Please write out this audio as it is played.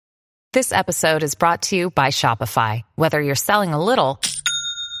This episode is brought to you by Shopify. Whether you're selling a little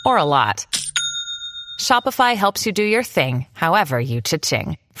or a lot, Shopify helps you do your thing, however you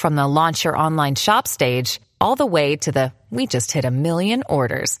cha-ching. From the launch your online shop stage, all the way to the we just hit 1 million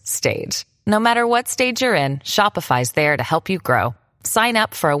orders stage. No matter what stage you're in, Shopify's there to help you grow. Sign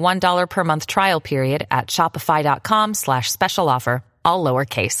up for a $1 per month trial period at shopify.com/special offer, all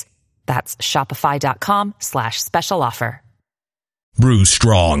lowercase. That's shopify.com/special offer. Brew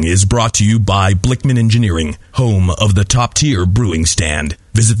Strong is brought to you by Blickman Engineering, home of the top-tier brewing stand.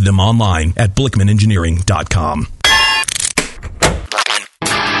 Visit them online at blickmanengineering.com.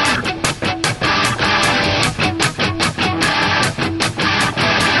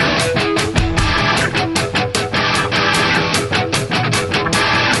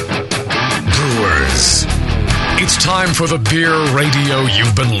 Brewers, it's time for the beer radio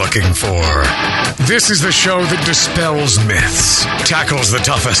you've been looking for. This is the show that dispels myths, tackles the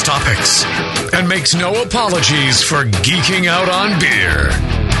toughest topics, and makes no apologies for geeking out on beer.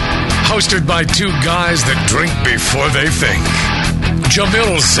 Hosted by two guys that drink before they think,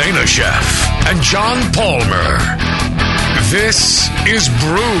 Jamil Zainasheff and John Palmer. This is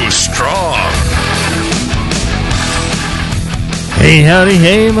Brew Strong. Hey, howdy,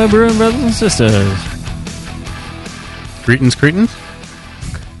 hey, my brewing brothers and sisters. Greetings, Cretans.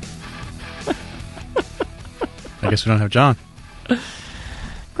 I guess we don't have John.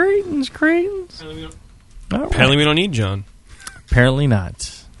 Greetings. Apparently we don't need John. Apparently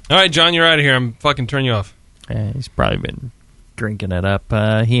not. All right, John, you're out of here. I'm fucking turning you off. He's probably been drinking it up.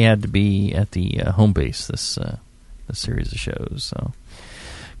 He had to be at the home base this series of shows, so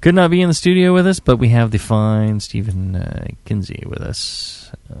could not be in the studio with us, but we have the fine Stephen Kinsey with us,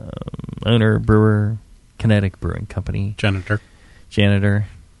 owner, brewer, Kinetic Brewing Company. Janitor.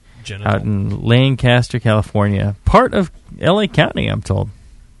 Out in Lancaster, California. Part of L.A. County, I'm told.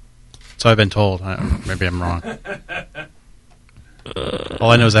 So I've been told. Maybe I'm wrong.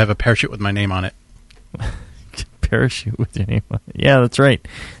 All I know is I have a parachute with my name on it. Parachute with your name on it. Yeah, that's right.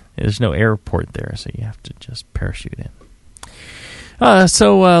 There's no airport there, so you have to just parachute in.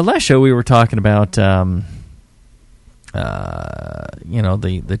 So last show we were talking about, the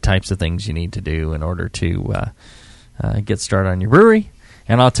types of things you need to do in order to get started on your brewery.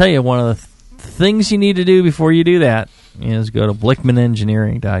 And I'll tell you, one of the things you need to do before you do that is go to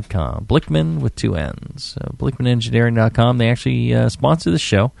blickmanengineering.com. Blickman with 2 N's. Blickmanengineering.com. They actually sponsor the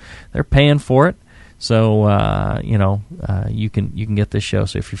show. They're paying for it. So, you can get this show.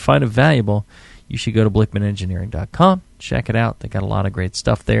 So if you find it valuable, you should go to blickmanengineering.com. Check it out. They got a lot of great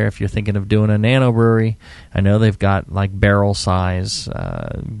stuff there. If you're thinking of doing a nano brewery, I know they've got like barrel size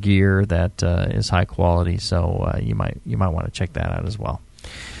gear that is high quality. So you might want to check that out as well.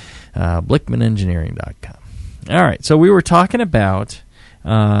 blickmanengineering.com. All right. So we were talking about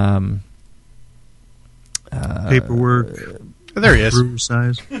paperwork. There he is. Brew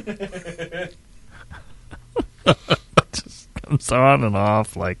size. Just comes on and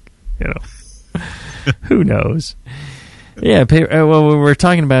off like, who knows? Yeah, well, we were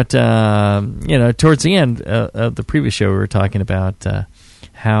talking about, towards the end of the previous show, we were talking about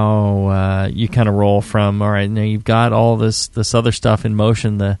how you kind of roll from, all right, now you've got all this other stuff in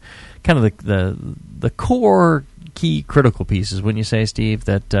motion, the core key critical pieces. Wouldn't you say, Steve,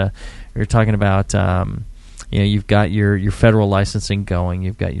 that you're talking about, you've got your federal licensing going,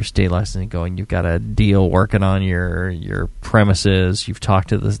 you've got your state licensing going, you've got a deal working on your premises, you've talked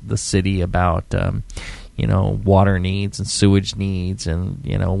to the city about water needs and sewage needs, and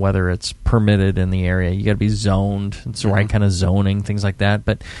whether it's permitted in the area. You got to be zoned. It's the right kind of zoning, things like that.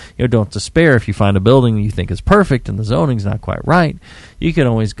 But don't despair if you find a building that you think is perfect and the zoning's not quite right. You can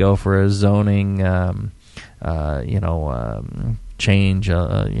always go for a zoning, change.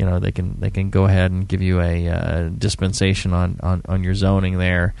 They can go ahead and give you a dispensation on your zoning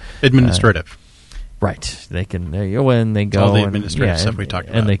there. Administrative. Right, they can when they go all the administrative stuff we talked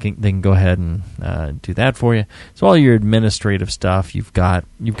about, and they can go ahead and do that for you. So all your administrative stuff, you've got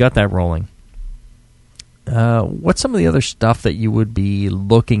that rolling. What's some of the other stuff that you would be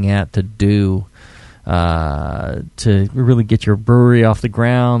looking at to do to really get your brewery off the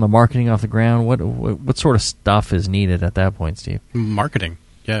ground, the marketing off the ground? What sort of stuff is needed at that point, Steve? Marketing,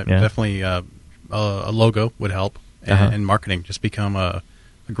 yeah. Definitely a logo would help, and marketing. Just become a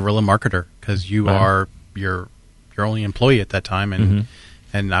guerrilla marketer, because you are your only employee at that time, and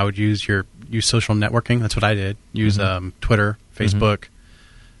I would use social networking. That's what I did. Use Twitter, Facebook,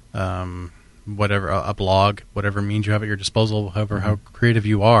 whatever, a blog, whatever means you have at your disposal, however how creative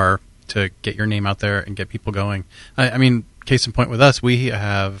you are to get your name out there and get people going. I mean, case in point with us, we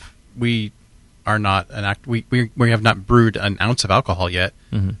have not brewed an ounce of alcohol yet.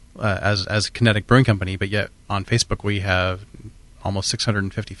 as Kinetic Brewing Company, but yet on Facebook we have almost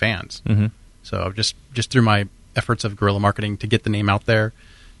 650 fans. Mm-hmm. So just through my efforts of guerrilla marketing to get the name out there,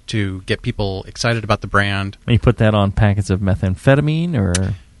 to get people excited about the brand. And you put that on packets of methamphetamine, or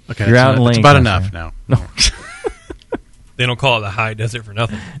okay, you're out in that's about enough now. No. They don't call it the high desert for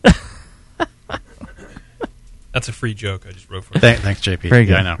nothing. That's a free joke I just wrote for you. Thanks, JP. Very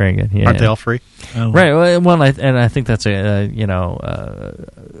good. Yeah, I know. Very good. Yeah, Aren't they all free? Right. Well, I think that's a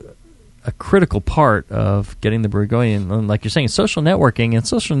critical part of getting the brew going. And like you're saying, social networking. And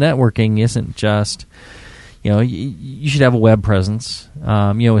social networking isn't just, you should have a web presence.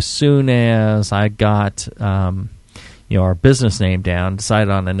 As soon as I got, our business name down,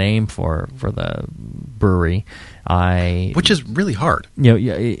 decided on a name for the brewery, which is really hard.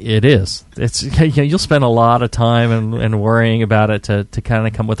 It is. It's you'll spend a lot of time and worrying about it to kind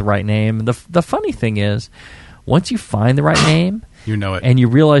of come with the right name. The funny thing is, once you find the right name, you know it, and you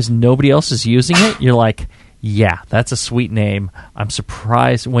realize nobody else is using it, you're like, yeah, that's a sweet name. I'm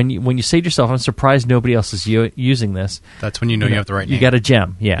surprised when you say to yourself, I'm surprised nobody else is using this. That's when you know you have the right name. You got a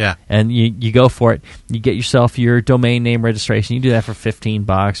gem, yeah. And you go for it. You get yourself your domain name registration. You do that for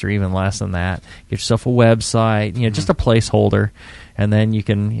 $15 or even less than that. Get yourself a website, just a placeholder, and then you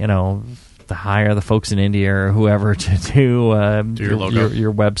can, to hire the folks in India or whoever to do your logo, your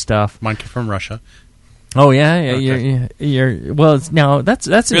web stuff. Mine came from Russia. Oh yeah. Okay. You're well. Now that's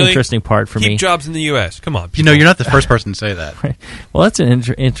an interesting part for me. Keep jobs in the U.S. Come on, people. You're not the first person to say that. Right. Well, that's an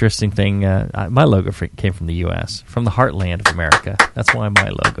interesting thing. My logo came from the U.S., from the heartland of America. That's why my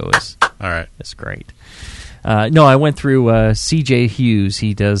logo is all right. It's great. No, I went through C.J. Hughes.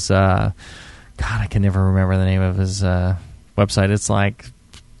 He does. God, I can never remember the name of his website. It's like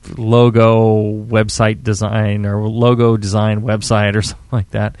logo website design or logo design website or something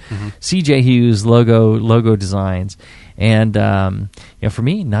like that. Mm-hmm. CJ Hughes logo designs, and for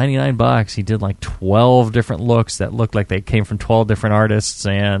me, $99. He did like 12 different looks that looked like they came from 12 different artists,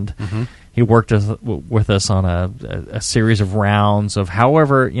 and he worked with us on a series of rounds of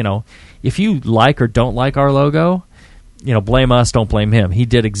however, if you like or don't like our logo, blame us, don't blame him. He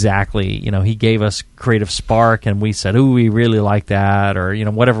did exactly, he gave us creative spark, and we said, ooh, we really like that, or,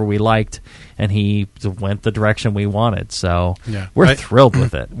 whatever we liked, and he went the direction we wanted. So we're thrilled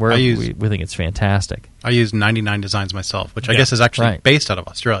with it. We think it's fantastic. I use 99 Designs myself, which I guess is actually based out of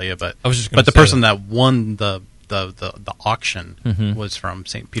Australia, but the person that won the auction was from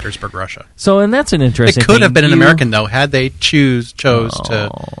St. Petersburg, Russia. So, and that's an interesting thing. It could have been an American, though, had they chose to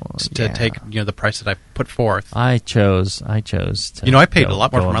take the price that I put forth. I chose to. I paid a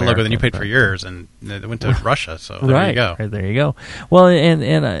lot more for my logo than you paid for yours, and it went to Russia. So there you go. Right, there you go. Well,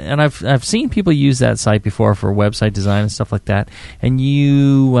 and I've seen people use that site before for website design and stuff like that. And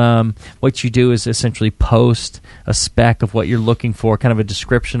what you do is essentially post a spec of what you're looking for, kind of a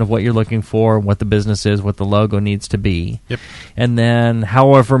description of what you're looking for, what the business is, what the logo needs to be. Yep. And then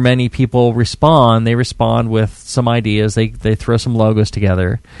however many people respond, they respond with some ideas. They throw some logos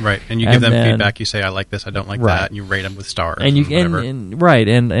together. Right. And you give them feedback. You say, I like this, I don't like that, and you rate them with stars. And you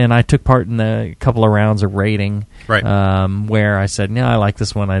and I took part in a couple of rounds of rating. Right. Where I said, no, I like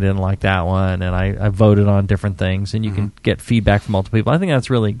this one, I didn't like that one, and I voted on different things, and you can get feedback from multiple people. I think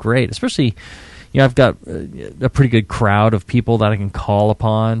that's really great, especially I've got a pretty good crowd of people that I can call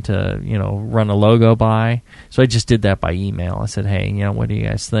upon to, run a logo by. So I just did that by email. I said, hey, what do you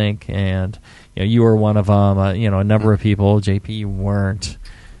guys think? And, you were one of them, a number of people. JP, you weren't.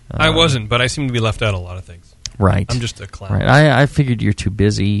 I wasn't, but I seem to be left out of a lot of things. Right. I'm just a clown. Right. I figured you're too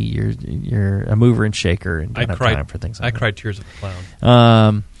busy. You're a mover and shaker and don't have time for things like that. I cried tears of a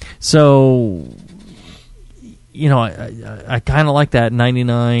clown. So... I kind of like that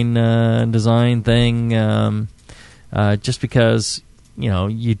 99 design thing, just because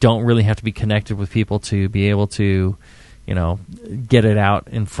you don't really have to be connected with people to be able to get it out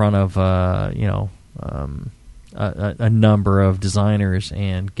in front of a number of designers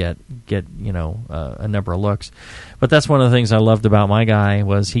and get a number of looks. But that's one of the things I loved about my guy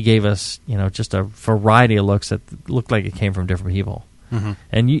was he gave us just a variety of looks that looked like it came from different people. Mm-hmm.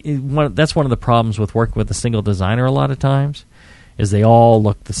 And that's one of the problems with working with a single designer a lot of times is they all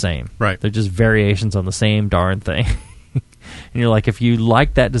look the same. Right. They're just variations on the same darn thing. And you're like, if you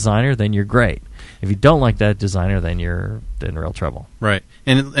like that designer, then you're great. If you don't like that designer, then you're in real trouble. Right.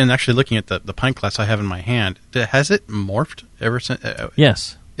 And actually looking at the pint glass I have in my hand, has it morphed ever since?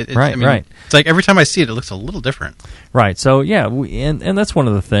 Yes. Right. It's like every time I see it, it looks a little different. Right. So yeah, and that's one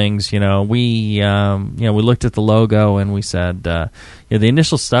of the things. We looked at the logo and we said, the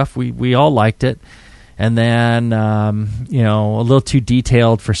initial stuff we all liked it, and then a little too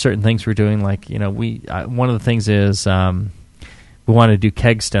detailed for certain things we're doing. Like one of the things is we wanted to do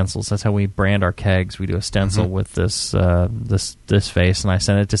keg stencils. That's how we brand our kegs. We do a stencil with this face, and I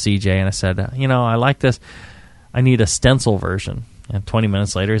sent it to CJ, and I said, I like this. I need a stencil version. And 20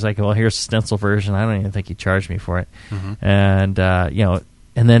 minutes later, he's like, well, here's a stencil version. I don't even think he charged me for it. And,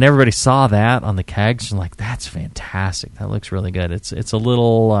 and then everybody saw that on the kegs and like, that's fantastic. That looks really good. It's a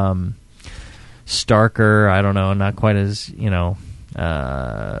little starker. I don't know, not quite as,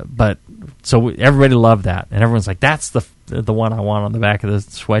 but so everybody loved that. And everyone's like, that's the one I want on the back of the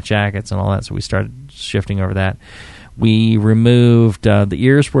sweat jackets and all that. So we started shifting over that. We removed the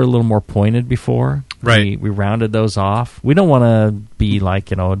ears were a little more pointed before. Right. We rounded those off. We don't want to be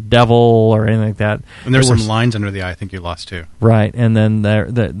like, a devil or anything like that. And there's some lines under the eye I think you lost too. Right. And then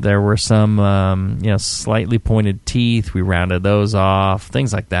there were some slightly pointed teeth. We rounded those off.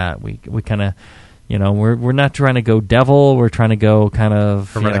 Things like that. We kind of, we're not trying to go devil. We're trying to go kind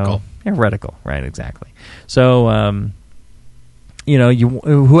of heretical. Heretical. Right, exactly. So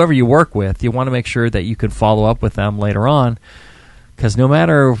whoever you work with, you want to make sure that you could follow up with them later on, because no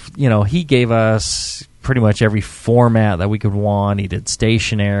matter, he gave us pretty much every format that we could want. He did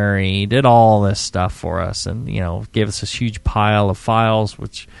stationery, he did all this stuff for us, and gave us this huge pile of files,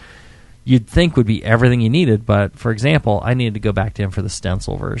 which you'd think would be everything you needed. But for example, I needed to go back to him for the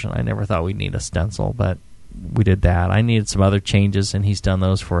stencil version. I never thought we'd need a stencil, but we did that. I needed some other changes, and he's done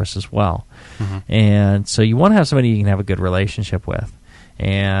those for us as well. And so you want to have somebody you can have a good relationship with,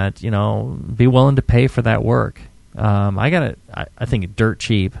 and be willing to pay for that work. I got it. I think dirt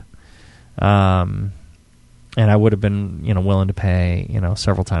cheap, and I would have been willing to pay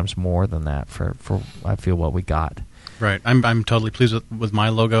several times more than that for I feel what we got. Right. I'm totally pleased with my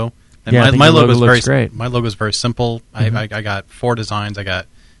logo. And yeah, my logo looks great. My logo is very simple. I got 4 designs. I got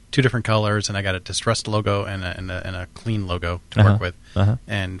 2 different colors, and I got a distressed logo and a clean logo to work with.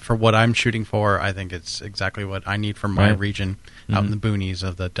 And for what I'm shooting for, I think it's exactly what I need for my region out in the boonies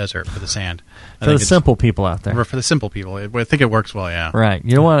of the desert for the sand. For the simple people out there. For the simple people. I think it works well, yeah. Right.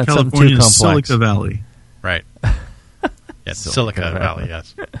 You don't want something too complex. Silica Valley. Right. Yes, Silica Valley,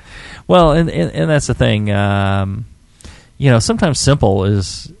 yes. Well, and that's the thing. Sometimes simple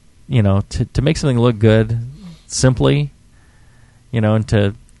is, to make something look good simply, and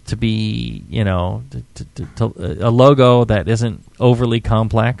to be, a logo that isn't overly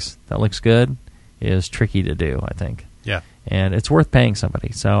complex, that looks good, is tricky to do, I think. Yeah. And it's worth paying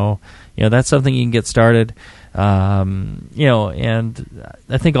somebody. So, that's something you can get started. And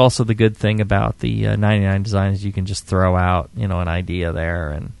I think also the good thing about the 99 design is you can just throw out, an idea there,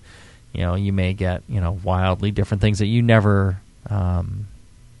 and, you may get, wildly different things that you never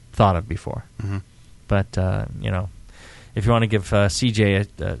thought of before. But, if you want to give CJ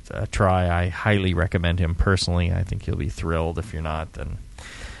a try, I highly recommend him personally. I think he'll be thrilled. If you're not, then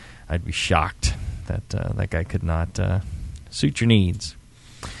I'd be shocked that that guy could not suit your needs.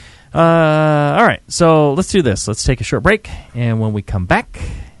 All right, so let's do this. Let's take a short break, and when we come back,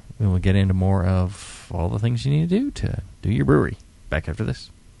 we will get into more of all the things you need to do your brewery. Back after this.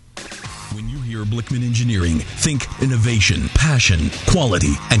 When you hear Blickman Engineering, think innovation, passion,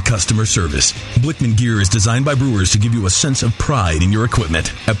 quality, and customer service. Blickman gear is designed by brewers to give you a sense of pride in your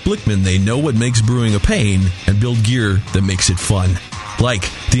equipment. At Blickman, they know what makes brewing a pain and build gear that makes it fun. Like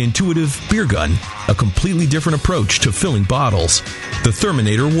the intuitive beer gun, a completely different approach to filling bottles. The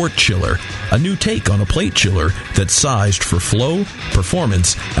Therminator Wort Chiller, a new take on a plate chiller that's sized for flow,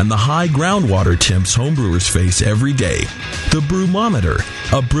 performance, and the high groundwater temps homebrewers face every day. The Brewmometer,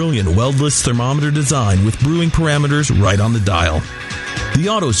 a brilliant weldless thermometer design with brewing parameters right on the dial. The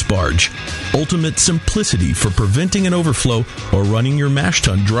Autosparge, ultimate simplicity for preventing an overflow or running your mash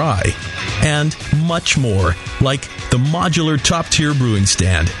tun dry. And much more, like the modular top-tier brewing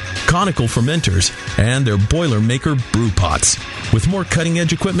stand, conical fermenters, and their Boilermaker brew pots. With more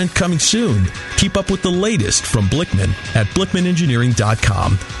cutting-edge equipment coming soon, keep up with the latest from Blickman at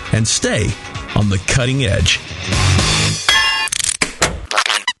blickmanengineering.com and stay on the cutting edge.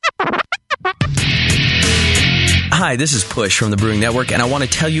 Hi, this is Push from the Brewing Network, and I want to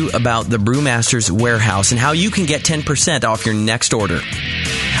tell you about the Brewmaster's Warehouse and how you can get 10% off your next order.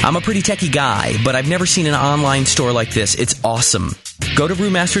 I'm a pretty techie guy, but I've never seen an online store like this. It's awesome. Go to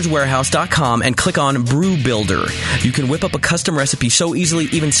brewmasterswarehouse.com and click on Brew Builder. You can whip up a custom recipe so easily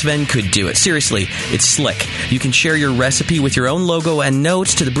even Sven could do it. Seriously, it's slick. You can share your recipe with your own logo and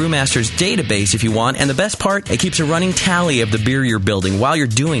notes to the Brewmaster's database if you want. And the best part, it keeps a running tally of the beer you're building while you're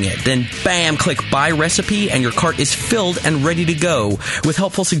doing it. Then, bam, click Buy Recipe, and your cart is filled and ready to go with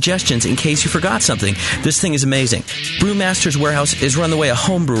helpful suggestions in case you forgot something. This thing is amazing. Brewmaster's Warehouse is run the way a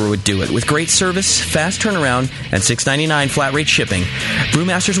home brewer would do it, with great service, fast turnaround, and $6.99 flat rate shipping.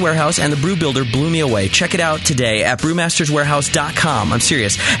 Brewmaster's Warehouse and the Brew Builder blew me away. Check it out today at brewmasterswarehouse.com. I'm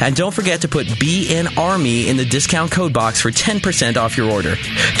serious. And don't forget to put BNARMY in the discount code box for 10% off your order.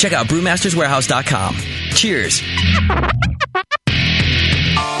 Check out brewmasterswarehouse.com. Cheers.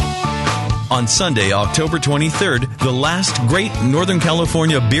 On Sunday, October 23rd, the last great Northern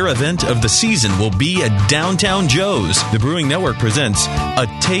California beer event of the season will be at Downtown Joe's. The Brewing Network presents A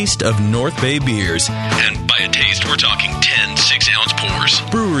Taste of North Bay Beers. And by a taste, we're talking 10 6-ounce pours.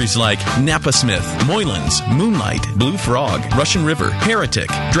 Breweries like Napa Smith, Moylan's, Moonlight, Blue Frog, Russian River, Heretic,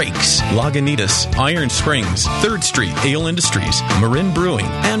 Drake's, Lagunitas, Iron Springs, 3rd Street, Ale Industries, Marin Brewing,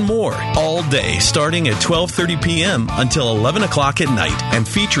 and more. All day, starting at 12:30 p.m. until 11 o'clock at night, and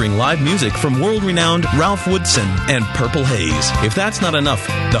featuring live music from world-renowned Ralph Woodson and Purple Haze. If that's not enough,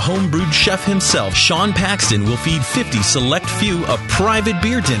 the home-brewed chef himself, Sean Paxton, will feed 50 select few a private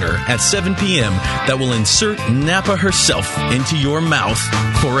beer dinner at 7 p.m. that will insert Napa herself into your mouth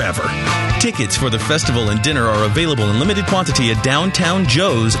forever. Tickets for the festival and dinner are available in limited quantity at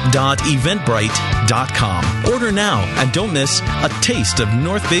downtownjoes.eventbrite.com. Order now and don't miss A Taste of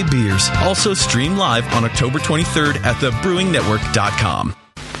North Bay Beers, also streamed live on October 23rd at thebrewingnetwork.com.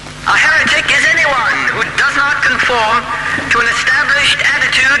 A heretic is anyone who does not conform to an established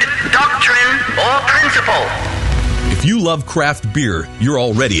attitude, doctrine, or principle. If you love craft beer, you're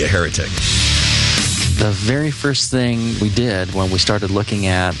already a heretic. The very first thing we did when we started looking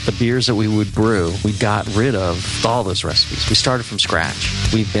at the beers that we would brew, we got rid of all those recipes. We started from scratch.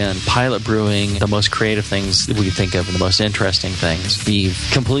 We've been pilot brewing the most creative things that we could think of and the most interesting things. We've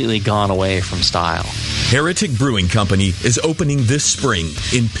completely gone away from style. Heretic Brewing Company is opening this spring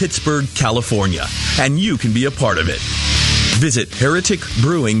in Pittsburgh, California, and you can be a part of it. Visit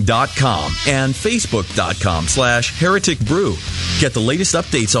hereticbrewing.com and facebook.com/hereticbrew. Get the latest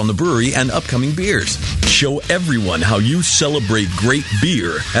updates on the brewery and upcoming beers. Show everyone how you celebrate great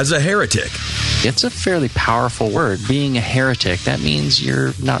beer as a heretic. It's a fairly powerful word. Being a heretic, that means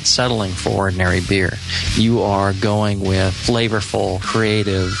you're not settling for ordinary beer. You are going with flavorful,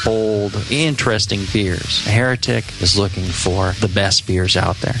 creative, bold, interesting beers. A heretic is looking for the best beers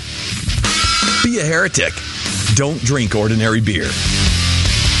out there. Be a heretic. Don't drink ordinary beer.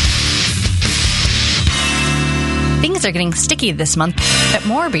 Things are getting sticky this month at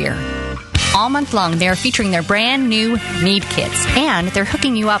More Beer. All month long, they are featuring their brand new mead kits, and they're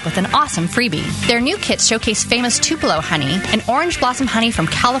hooking you up with an awesome freebie. Their new kits showcase famous Tupelo honey and orange blossom honey from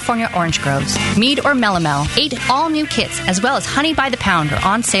California orange groves. Mead or Melomel, 8 all-new kits, as well as honey by the pound, are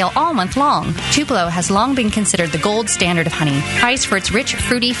on sale all month long. Tupelo has long been considered the gold standard of honey, prized for its rich,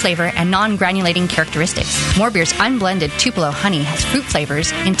 fruity flavor and non-granulating characteristics. More Beer's unblended Tupelo honey has fruit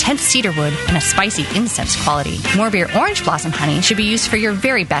flavors, intense cedarwood, and a spicy incense quality. More Beer orange blossom honey should be used for your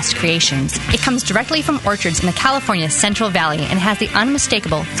very best creations. It comes directly from orchards in the California Central Valley and has the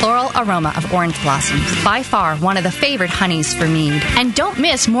unmistakable floral aroma of orange blossoms. By far, one of the favorite honeys for mead. And don't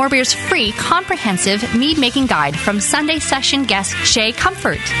miss More Beer's free, comprehensive mead-making guide from Sunday session guest Shay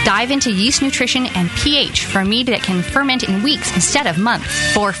Comfort. Dive into yeast nutrition and pH for mead that can ferment in weeks instead of months.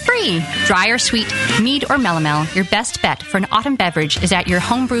 For free! Dry or sweet, mead or melomel, your best bet for an autumn beverage is at your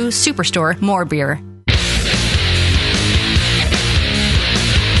homebrew superstore, More Beer.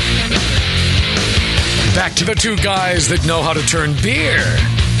 Back to the two guys that know how to turn beer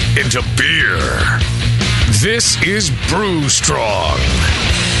into beer. This is Brew Strong.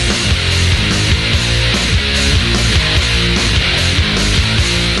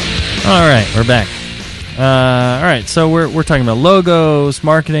 All right, we're back. All right, so we're talking about logos,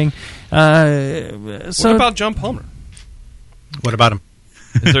 marketing. What about John Palmer? What about him?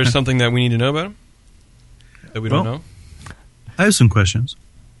 Is there something that we need to know about him that we don't know? I have some questions.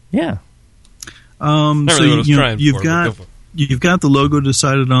 Yeah. You've got the logo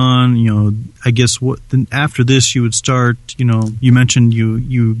decided on. I guess after this you would start. You mentioned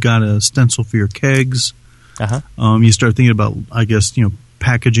you got a stencil for your kegs. Uh-huh. You start thinking about, I guess,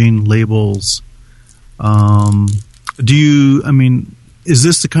 packaging, labels. Is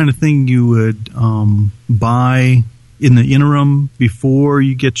this the kind of thing you would buy in the interim before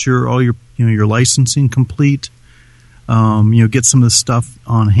you get your licensing complete? Get some of the stuff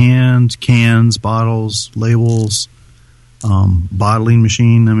on hand, cans, bottles, labels, bottling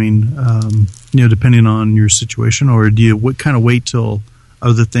machine. Depending on your situation, or do you kind of wait till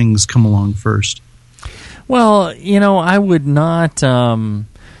other things come along first? Well, I would not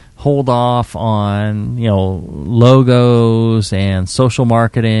hold off on, logos and social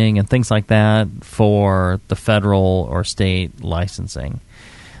marketing and things like that for the federal or state licensing.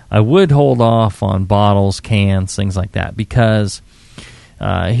 I would hold off on bottles, cans, things like that, because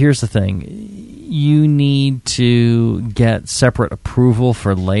here's the thing. You need to get separate approval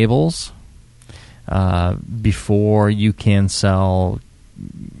for labels before you can sell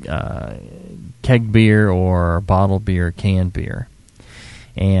keg beer or bottled beer, canned beer.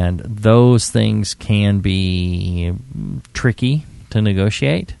 And those things can be tricky to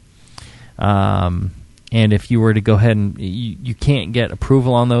negotiate. And if you were to go ahead and you can't get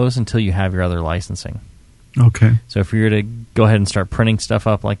approval on those until you have your other licensing. Okay. So if you were to go ahead and start printing stuff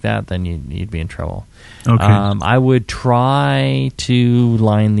up like that, then you'd be in trouble. Okay. I would try to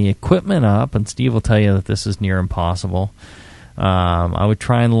line the equipment up, and Steve will tell you that this is near impossible. I would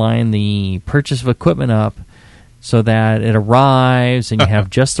try and line the purchase of equipment up so that it arrives and you have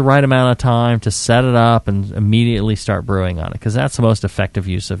just the right amount of time to set it up and immediately start brewing on it, because that's the most effective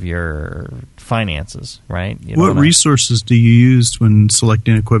use of your finances, right? What resources do you use when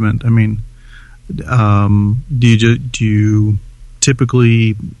selecting equipment? I mean, do you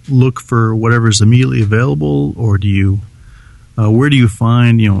typically look for whatever's immediately available, or do you where do you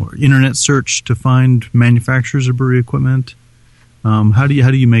find internet search to find manufacturers of brewery equipment? How do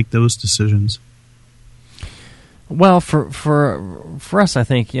you make those decisions? Well, for us, I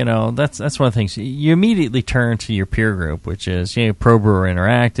think that's one of the things. You immediately turn to your peer group, which is Pro Brewer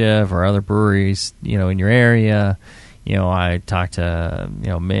Interactive or other breweries in your area. I talked to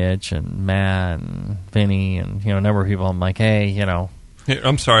Mitch and Matt and Vinny and a number of people. I'm like, hey, Here,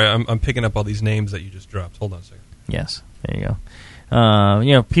 I'm sorry, I'm picking up all these names that you just dropped. Hold on a second. Yes, there you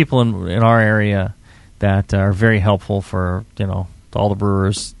go. People in our area that are very helpful for all the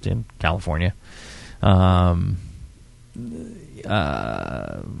brewers in California.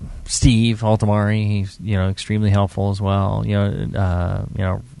 Steve Altamari, he's extremely helpful as well.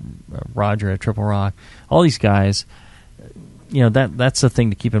 Roger at Triple Rock, all these guys. That's the thing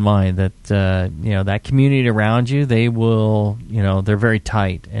to keep in mind, that that community around you, they will they're very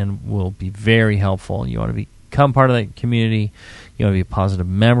tight and will be very helpful. You want to become part of that community. You want to be a positive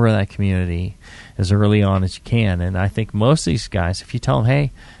member of that community as early on as you can. And I think most of these guys, if you tell them,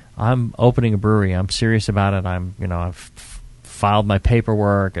 hey, I'm opening a brewery, I'm serious about it, I've filed my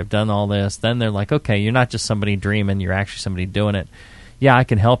paperwork, I've done all this, then they're like, okay, you're not just somebody dreaming, you're actually somebody doing it. Yeah, I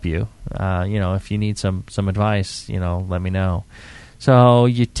can help you. If you need some advice, let me know. So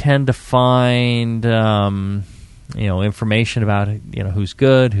you tend to find information about who's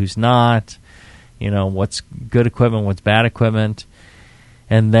good, who's not, what's good equipment, what's bad equipment.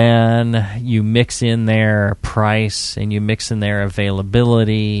 And then you mix in their price and you mix in their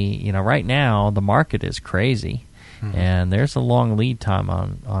availability. Right now the market is crazy, and there's a long lead time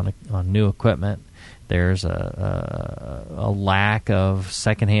on new equipment. There's a lack of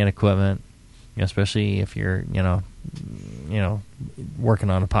secondhand equipment, especially if you're working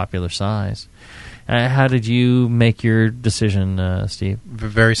on a popular size. How did you make your decision, Steve?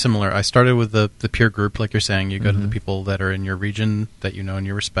 Very similar. I started with the peer group, like you're saying. You go to the people that are in your region that you know and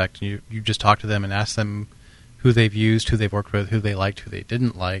you respect, and you just talk to them and ask them who they've used, who they've worked with, who they liked, who they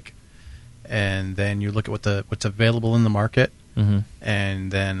didn't like, and then you look at what's available in the market.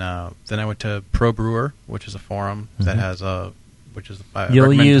 And then I went to Pro Brewer, which is a forum that has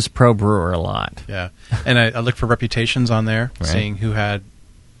you'll use Pro Brewer a lot. Yeah, and I looked for reputations on there, right, seeing who had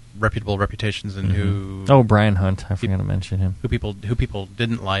reputable reputations and who. Oh, Brian Hunt, I forgot to mention him. Who people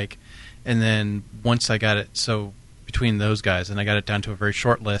didn't like, and then once I got it, so between those guys, and I got it down to a very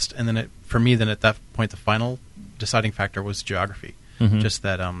short list, and then at that point, the final deciding factor was geography. Just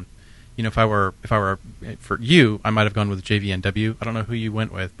that if I were for you, I might have gone with JVNW. I don't know who you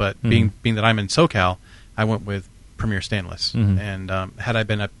went with, but being that I'm in SoCal, I went with Premier Stainless. And had I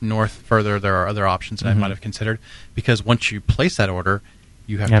been up north further, there are other options that I might have considered, because once you place that order,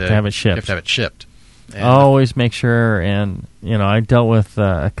 you have to have it shipped. You have to have it shipped. And always make sure. And I dealt with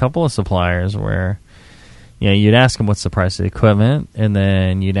a couple of suppliers where you'd ask them what's the price of the equipment, and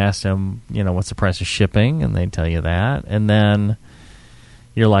then you'd ask them what's the price of shipping, and they'd tell you that, and then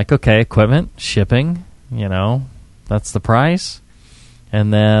you're like, okay, equipment, shipping, that's the price.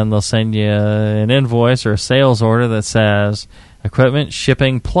 And then they'll send you an invoice or a sales order that says equipment,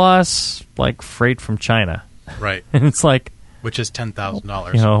 shipping, plus like freight from China. Right. And it's like, which is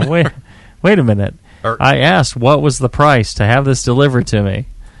 $10,000. Wait a minute. I asked what was the price to have this delivered to me.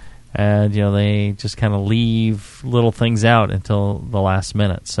 And they just kind of leave little things out until the last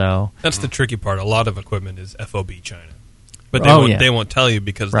minute. So that's the tricky part. A lot of equipment is FOB China. But they won't tell you,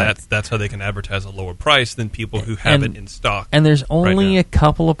 because that's how they can advertise a lower price than people who have it in stock. And there's only a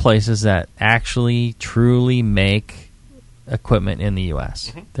couple of places that actually truly make equipment in the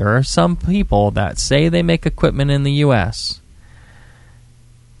U.S. There are some people that say they make equipment in the U.S.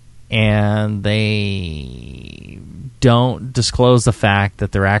 and they don't disclose the fact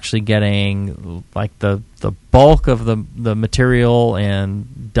that they're actually getting like the bulk of the material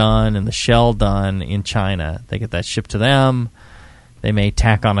and done and the shell done in China. They get that shipped to them. They may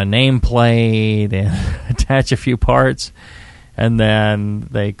tack on a nameplate and attach a few parts, and then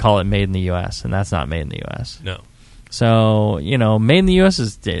they call it made in the U.S., and that's not made in the U.S. No. So, made in the U.S.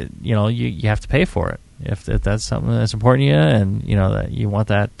 is, you have to pay for it. If that's something that's important to you and, that you want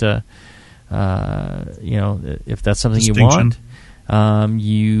that, if that's something you want,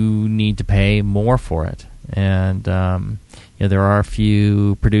 you need to pay more for it. And, there are a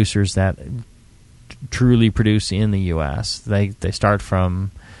few producers that truly produce in the U.S. They start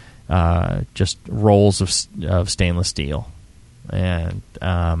from just rolls of stainless steel. And,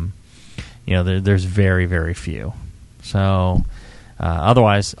 there's very, very few. So,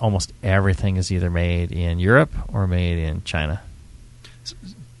 otherwise, almost everything is either made in Europe or made in China.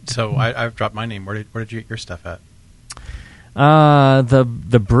 So I've dropped my name. Where did you get your stuff at?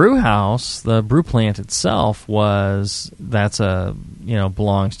 The brew house, the brew plant itself belongs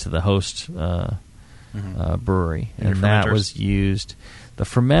to the host brewery, and that was used. The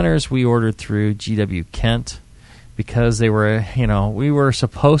fermenters we ordered through GW Kent because they were, we were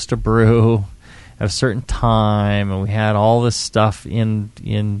supposed to brew at a certain time, and we had all this stuff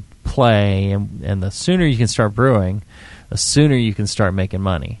in play, and the sooner you can start brewing, the sooner you can start making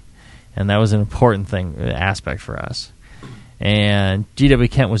money, and that was an important aspect for us. And GW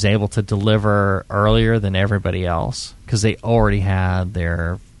Kent was able to deliver earlier than everybody else because they already had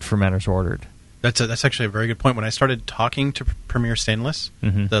their fermenters ordered. That's actually a very good point. When I started talking to Premier Stainless,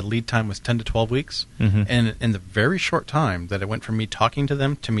 the lead time was 10 to 12 weeks. And in the very short time that it went from me talking to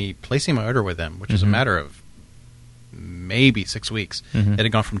them to me placing my order with them, which is a matter of maybe 6 weeks, it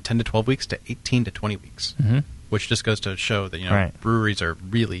had gone from 10 to 12 weeks to 18 to 20 weeks, which just goes to show that breweries are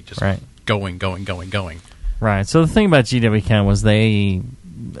really just going. Right. So the thing about GW Kent was they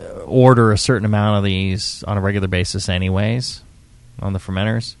order a certain amount of these on a regular basis anyways on the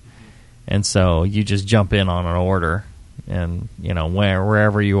fermenters. And so you just jump in on an order, and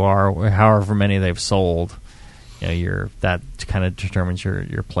wherever you are, however many they've sold, that kind of determines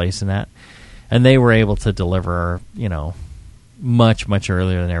your place in that. And they were able to deliver, much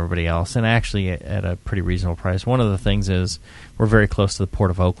earlier than everybody else, and actually at a pretty reasonable price. One of the things is we're very close to the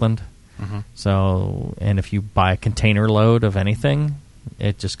Port of Oakland, so and if you buy a container load of anything,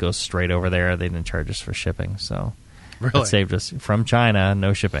 it just goes straight over there. They didn't charge us for shipping, so it saved us from China,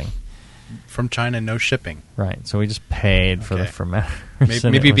 no shipping. From China, no shipping. Right. So we just paid for the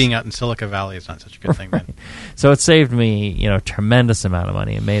fermenters. Maybe being out in Silicon Valley is not such a good thing then. So it saved me, a tremendous amount of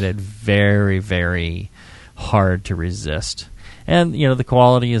money. It made it very, very hard to resist. And, the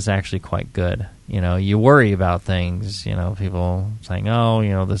quality is actually quite good. You worry about things, people saying,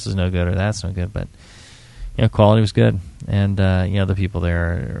 oh, this is no good or that's no good. But, quality was good. And, the people there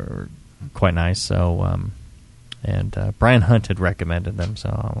are quite nice. So, and Brian Hunt had recommended them. So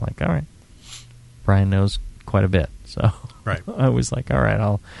I'm like, all right. Brian knows quite a bit, so I was like, all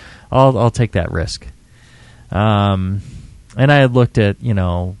right, I'll take that risk. And I had looked at,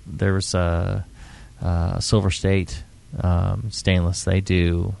 there was a Silver State stainless.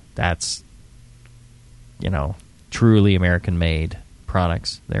 That's truly American-made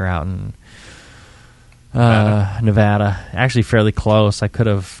products. They're out in Nevada, actually fairly close. I could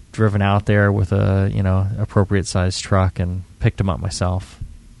have driven out there with a appropriate sized truck and picked them up myself.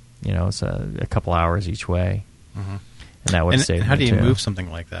 It's a couple hours each way, and that would save me. And how do you too. move something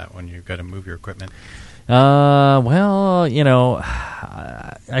like that when you've got to move your equipment? Well,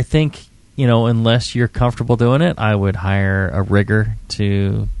 I think unless you're comfortable doing it, I would hire a rigger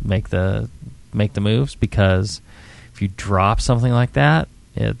to make the moves, because if you drop something like that,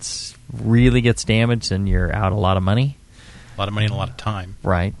 it's really gets damaged and you're out a lot of money. A lot of money and a lot of time.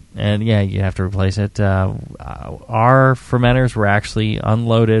 Right. And, you have to replace it. Our fermenters were actually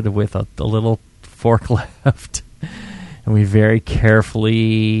unloaded with a little forklift, and we very carefully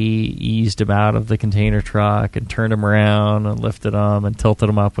eased them out of the container truck and turned them around and lifted them and tilted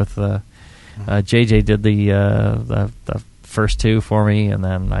them up with the... JJ did the first two for me, and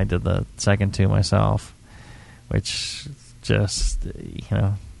then I did the second two myself, which just,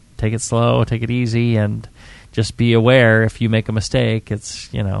 take it slow, take it easy, and... just be aware if you make a mistake, it's,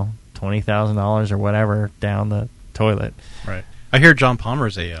 $20,000 or whatever down the toilet. Right. I hear John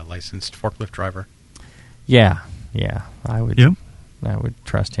Palmer's a licensed forklift driver. Yeah. I would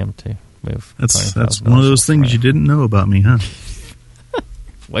trust him to move. That's one of those things you didn't know about me, huh?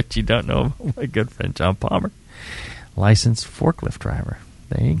 What you don't know about my good friend John Palmer. Licensed forklift driver.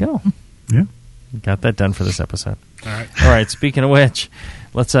 There you go. Yeah. Got that done for this episode. All right. All right, speaking of which,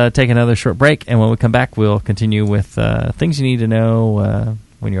 let's take another short break, and when we come back, we'll continue with things you need to know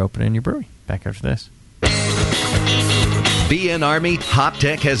when you're opening your brewery. Back after this. BN Army,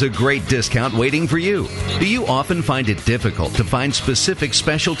 HopTech has a great discount waiting for you. Do you often find it difficult to find specific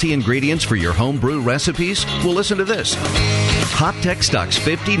specialty ingredients for your home brew recipes? Well, listen to this. HopTech stocks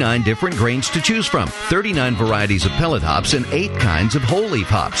 59 different grains to choose from, 39 varieties of pellet hops, and 8 kinds of whole leaf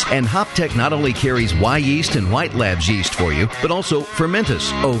hops. And HopTech not only carries Y yeast and White Labs yeast for you, but also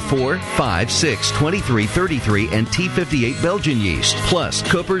Fermentus, 04, 5, 6, 23, 33, and T58 Belgian yeast, plus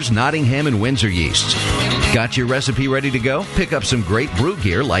Cooper's, Nottingham, and Windsor yeasts. Got your recipe ready to go? Pick up some great brew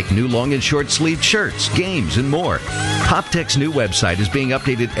gear like new long and short sleeved shirts, games, and more. HopTech's new website is being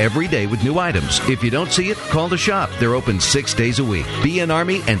updated every day with new items. If you don't see it, call the shop. They're open 6 days a week. BN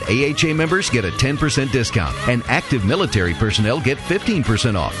Army and AHA members get a 10% discount, and active military personnel get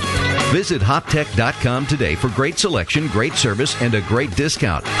 15% off. Visit HopTech.com today for great selection, great service, and a great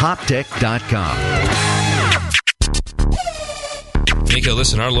discount. HopTech.com. Nico,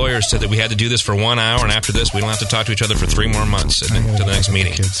 listen, our lawyers said that we had to do this for 1 hour, and after this, we don't have to talk to each other for 3 more months to the next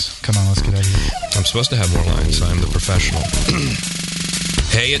meeting. Kids, come on, let's get out of here. I'm supposed to have more lines. I'm the professional.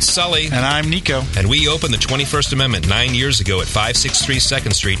 Hey, it's Sully. And I'm Nico. And we opened the 21st Amendment 9 years ago at 563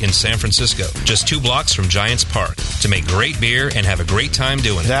 2nd Street in San Francisco, just 2 blocks from Giants Park, to make great beer and have a great time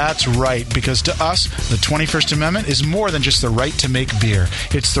doing it. That's right, because to us, the 21st Amendment is more than just the right to make beer.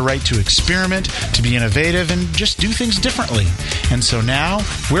 It's the right to experiment, to be innovative, and just do things differently. And so now,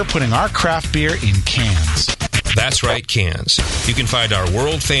 we're putting our craft beer in cans. That's right, cans. You can find our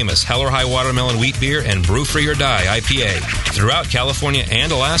world-famous Hell or High Watermelon Wheat Beer and Brew Free or Die IPA throughout California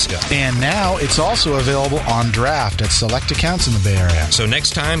and Alaska. And now it's also available on draft at select accounts in the Bay Area. So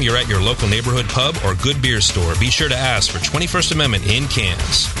next time you're at your local neighborhood pub or good beer store, be sure to ask for 21st Amendment in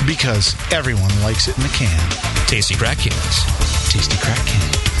cans. Because everyone likes it in a can. Tasty crack cans. Tasty crack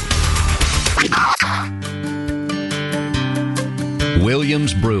can.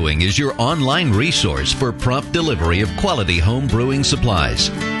 Williams Brewing is your online resource for prompt delivery of quality home brewing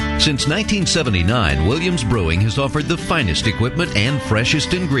supplies. Since 1979, Williams Brewing has offered the finest equipment and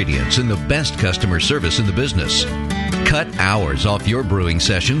freshest ingredients and the best customer service in the business. Cut hours off your brewing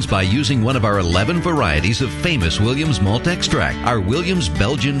sessions by using one of our 11 varieties of famous Williams malt extract. Our Williams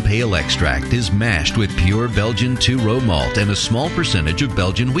Belgian Pale Extract is mashed with pure Belgian 2-row malt and a small percentage of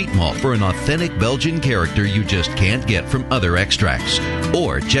Belgian wheat malt for an authentic Belgian character you just can't get from other extracts.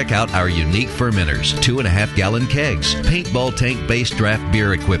 Or check out our unique fermenters, 2.5-gallon kegs, paintball tank-based draft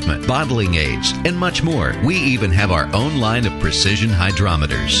beer equipment, bottling aids, and much more. We even have our own line of precision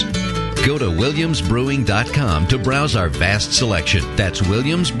hydrometers. Go to WilliamsBrewing.com to browse our vast selection. That's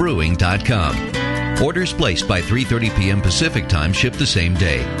WilliamsBrewing.com. Orders placed by 3:30 p.m. Pacific Time ship the same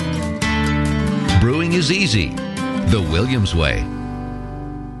day. Brewing is easy. The Williams way.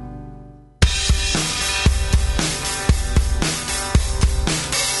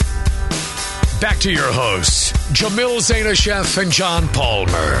 Back to your hosts, Jamil Zainasheff and John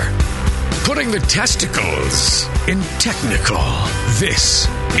Palmer. Putting the testicles in technical. This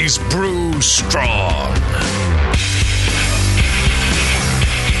is Brew Strong.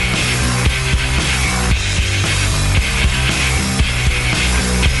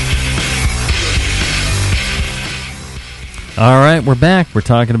 All right, we're back. We're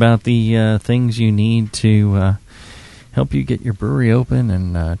talking about the things you need to help you get your brewery open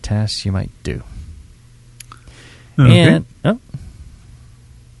and tasks you might do. Okay. And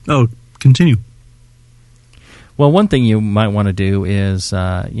continue. Well, one thing you might want to do is,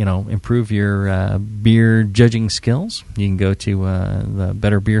 improve your beer judging skills. You can go to the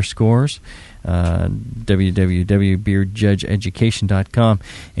Better Beer Scores, www.beerjudgeeducation.com.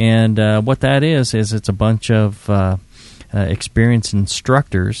 And what that is it's a bunch of experienced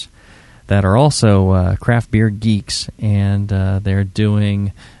instructors that are also craft beer geeks, and they're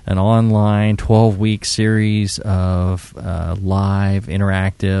doing an online 12-week series of live,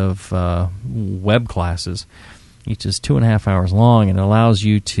 interactive web classes. Each is 2.5 hours long, and it allows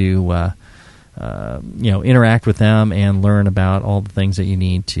you to interact with them and learn about all the things that you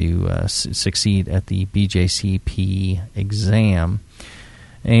need to succeed at the BJCP exam.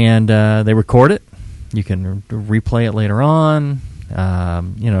 And they record it. You can replay it later on.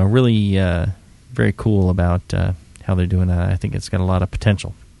 Really very cool about how they're doing that. I think it's got a lot of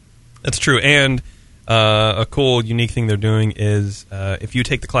potential. That's true. And a cool, unique thing they're doing is if you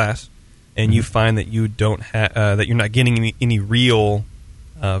take the class and you find that you don't that you're not getting any real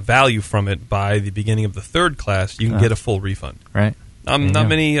value from it by the beginning of the third class, you can get a full refund. Right. Not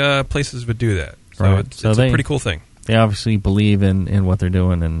many places would do that. So right. it's a pretty cool thing. They obviously believe in what they're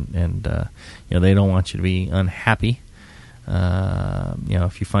doing, and they don't want you to be unhappy.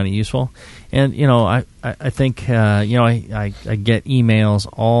 if you find it useful. And I think I get emails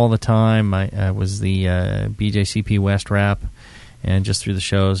all the time. I was the BJCP West rep, and just through the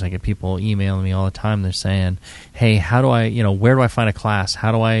shows, I get people emailing me all the time. They're saying, "Hey, how do I, where do I find a class?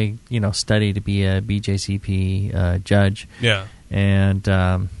 How do I, study to be a BJCP judge?" Yeah, and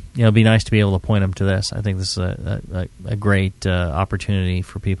it'd be nice to be able to point them to this. I think this is a great opportunity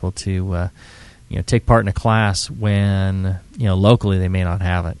for people to take part in a class when locally they may not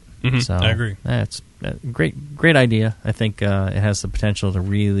have it. Mm-hmm. So I agree. That's a great idea. I think it has the potential to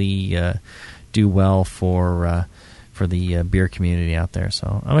really do well for the beer community out there.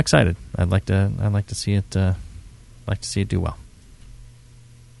 So I'm excited. I'd like to see it. Do well.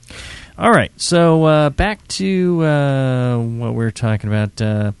 All right, so back to what we were talking about,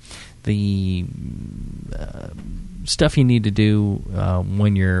 the stuff you need to do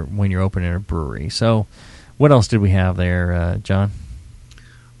when you're opening a brewery. So, what else did we have there, John?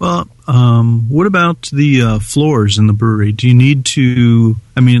 Well, what about the floors in the brewery? Do you need to?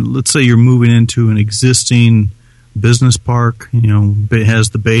 I mean, let's say you're moving into an existing business park. It has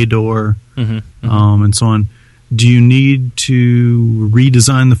the bay door, and so on. Do you need to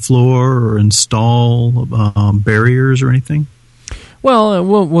redesign the floor or install barriers or anything? Well,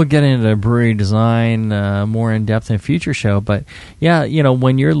 we'll get into brewery design more in depth in a future show. But yeah,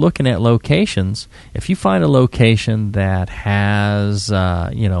 when you're looking at locations, if you find a location that has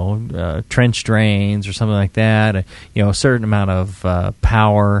trench drains or something like that, a certain amount of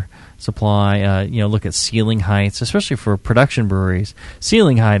power supply, look at ceiling heights, especially for production breweries.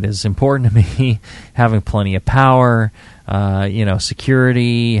 Ceiling height is important to me. Having plenty of power,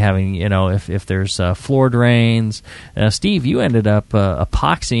 security, having, if there's floor drains. Steve, you ended up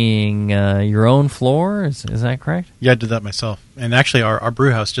epoxying your own floor. Is that correct? Yeah, I did that myself. And actually, our brew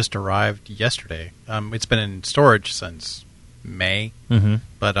house just arrived yesterday. It's been in storage since May,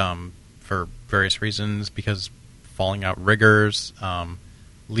 but for various reasons, because falling out riggers,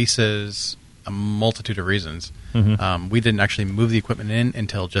 leases, a multitude of reasons. We didn't actually move the equipment in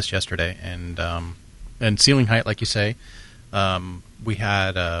until just yesterday, and ceiling height, like you say, we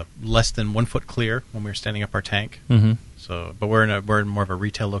had less than 1 foot clear when we were standing up our tank. So, but we're in more of a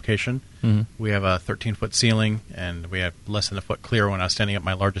retail location. We have a 13-foot ceiling, and we have less than a foot clear when I was standing up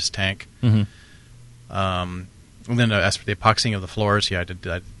my largest tank. And then as for the epoxying of the floors, I did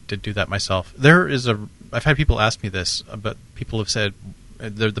do that myself. I've had people ask me this, but people have said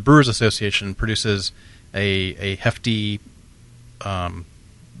the Brewers Association produces a hefty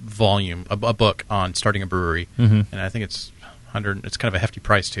volume, a book on starting a brewery, and I think it's it's kind of a hefty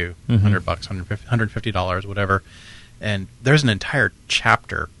price too, $100, $150, whatever. And there's an entire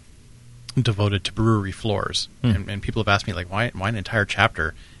chapter devoted to brewery floors, and people have asked me, like, why an entire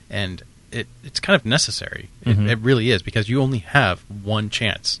chapter? And it's kind of necessary. It really is, because you only have one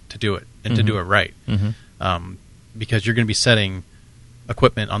chance to do it and to do it right, because you're going to be setting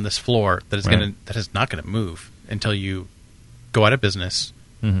equipment on this floor that is not going to move until you go out of business,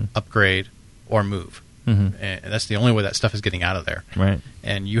 upgrade, or move. And that's the only way that stuff is getting out of there. Right.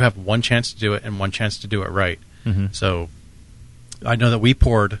 And you have one chance to do it and one chance to do it right. So I know that we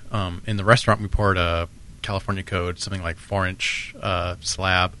poured, in the restaurant, we poured a California code, something like 4-inch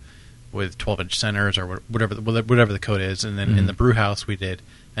slab with 12-inch centers or whatever the code is. And then in the brew house, we did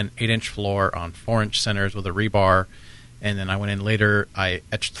an 8-inch floor on 4-inch centers with a rebar. And then I went in later, I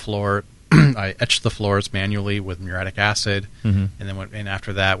etched the floor. I etched the floors manually with muriatic acid, and then went in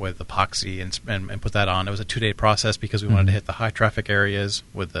after that with epoxy and put that on. It was a 2-day process because we wanted to hit the high traffic areas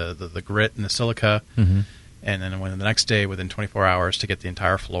with the grit and the silica, and then went in the next day within 24 hours to get the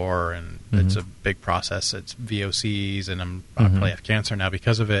entire floor. And it's a big process. It's VOCs, and I probably have cancer now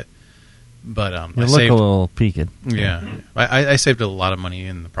because of it. But you look a little peaked. Yeah, I saved a lot of money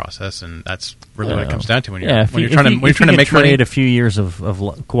in the process, and that's really what it comes down to when you're trying to make money. Trade a few years of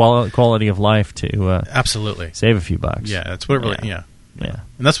quality of life to absolutely save a few bucks. Yeah, that's what it really. Yeah, and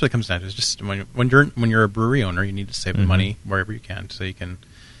that's what it comes down to. Is just when you're a brewery owner, you need to save money wherever you can, so you can.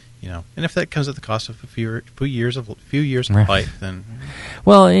 And if that comes at the cost of a few years of life, then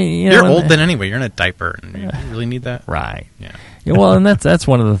you're old. Then anyway, you're in a diaper, and you really need that, right? Yeah. Well, and that's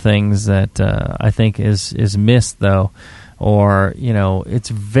one of the things that I think is missed, though, or it's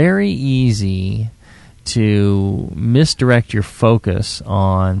very easy to misdirect your focus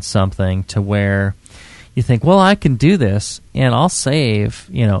on something to where you think, well, I can do this, and I'll save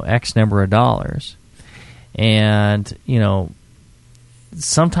X number of dollars, and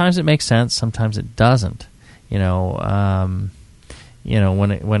sometimes it makes sense, sometimes it doesn't. When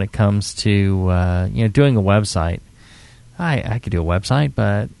it comes to doing a website, I could do a website,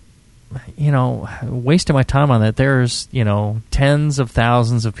 but wasting my time on that. There's, tens of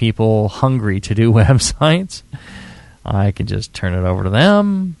thousands of people hungry to do websites. I can just turn it over to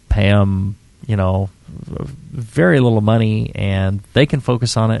them, pay them, very little money, and they can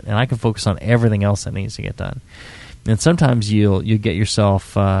focus on it, and I can focus on everything else that needs to get done. And sometimes you get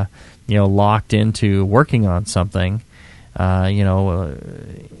yourself, locked into working on something,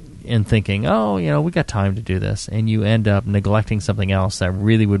 and thinking, we got time to do this, and you end up neglecting something else that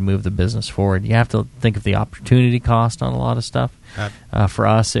really would move the business forward. You have to think of the opportunity cost on a lot of stuff. For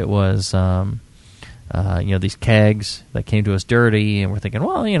us, it was, these kegs that came to us dirty, and we're thinking,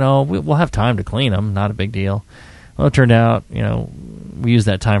 we'll have time to clean them, not a big deal. Well, it turned out, we used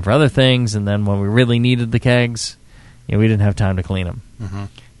that time for other things, and then when we really needed the kegs, we didn't have time to clean them. Mm-hmm.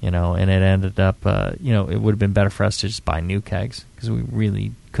 And it ended up, it would have been better for us to just buy new kegs because we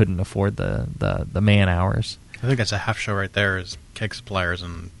really couldn't afford the man hours. I think that's a half show right there is keg suppliers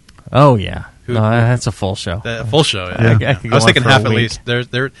and. Oh yeah, that's a full show. A full show. Yeah. I was thinking half at least.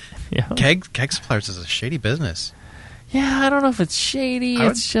 Keg suppliers is a shady business. Yeah, I don't know if it's shady.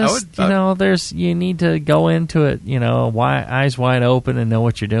 You need to go into it, eyes wide open and know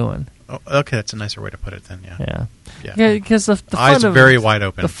what you're doing. Oh, okay, that's a nicer way to put it then. Yeah. Yeah, because the eyes very wide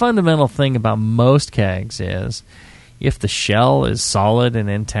open. The fundamental thing about most kegs is if the shell is solid and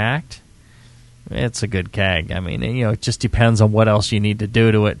intact, it's a good keg. I mean, it just depends on what else you need to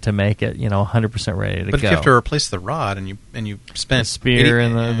do to it to make it, 100% ready to go. But if you have to replace the rod and you spent the spear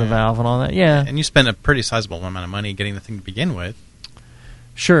and the valve and all that, yeah, and you spent a pretty sizable amount of money getting the thing to begin with.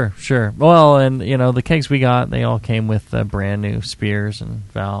 Sure. Well, and the kegs we got, they all came with brand new spears and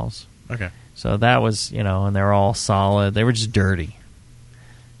valves. Okay. So that was, and they were all solid. They were just dirty,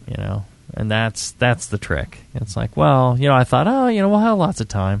 and that's the trick. It's like, well, I thought, we'll have lots of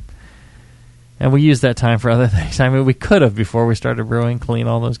time. And we used that time for other things. I mean, we could have, before we started brewing, clean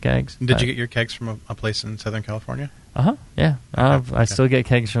all those kegs. Did you get your kegs from a place in Southern California? Uh-huh, yeah. Okay. I still get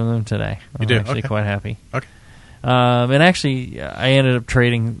kegs from them today. You do? I'm actually quite happy. Okay. And actually, I ended up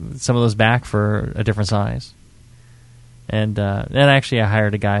trading some of those back for a different size. And actually, I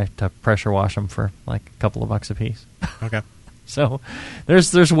hired a guy to pressure wash them for like a couple of bucks a piece. Okay. So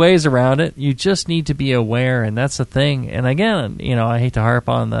there's ways around it. You just need to be aware, and that's the thing. And again, I hate to harp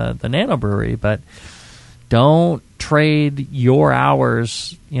on the nano brewery, but don't trade your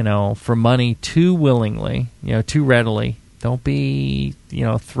hours, for money too willingly, too readily. Don't be,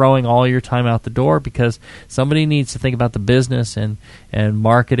 throwing all your time out the door because somebody needs to think about the business and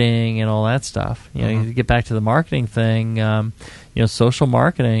marketing and all that stuff. You get back to the marketing thing. Social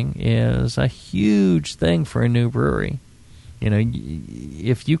marketing is a huge thing for a new brewery.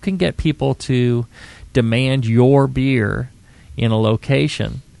 If you can get people to demand your beer in a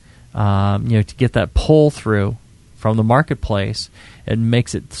location, to get that pull through from the marketplace, it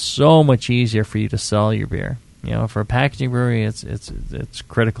makes it so much easier for you to sell your beer. For a packaging brewery, it's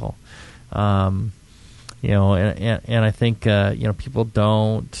critical. And I think people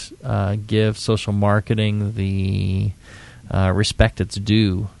don't give social marketing the respect it's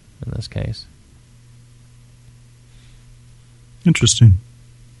due in this case. Interesting.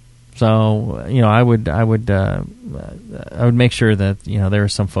 So I would make sure that there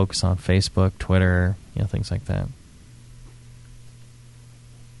is some focus on Facebook, Twitter, things like that.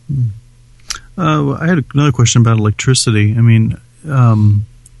 I had another question about electricity. I mean,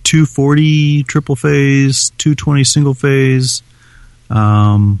 240 triple phase, 220 single phase.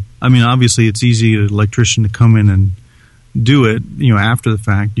 Obviously it's easy for an electrician to come in and do it, after the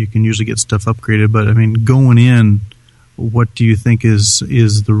fact. You can usually get stuff upgraded, but going in, what do you think is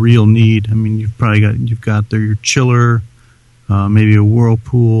the real need? You've got your chiller, maybe a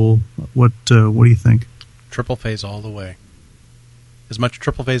Whirlpool. What do you think? Triple phase all the way. As much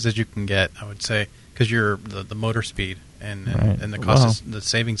triple phase as you can get, I would say, because you're the motor speed and the cost, the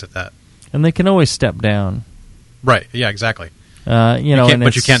savings of that. And they can always step down. Right. Yeah. Exactly. But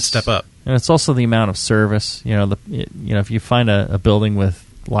you can't step up. And it's also the amount of service. If you find a building with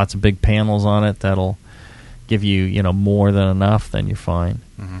lots of big panels on it, that'll give you more than enough, then you're fine.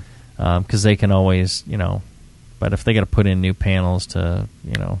 Because they can always but if they got to put in new panels to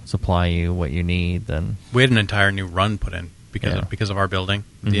supply you what you need, then we had an entire new run put in because of our building.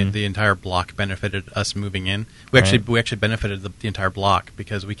 The entire block benefited us moving in. We actually benefited the entire block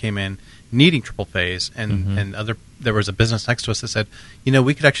because we came in needing triple phase, and there was a business next to us that said,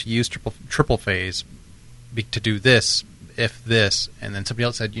 we could actually use triple phase to do this. If this, and then somebody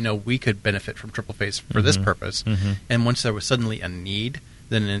else said, we could benefit from triple phase for this purpose. And once there was suddenly a need,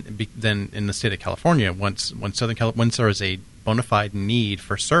 then in the state of California, once there is a bona fide need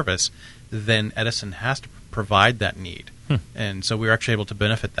for service, then Edison has to provide that need. And so we were actually able to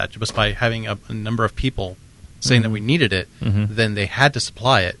benefit that just by having a number of people saying that we needed it. Then they had to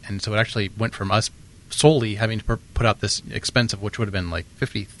supply it, and so it actually went from us solely having to put out this expensive, which would have been like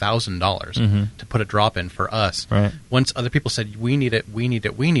 $50,000 to put a drop in for us. Right. Once other people said, we need it,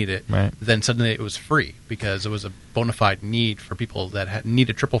 right. then suddenly it was free because it was a bona fide need for people that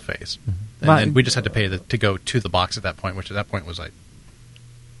needed triple phase. And then we just had to pay to go to the box at that point, which at that point was like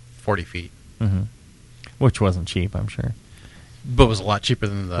 40 feet. Which wasn't cheap, I'm sure. But it was a lot cheaper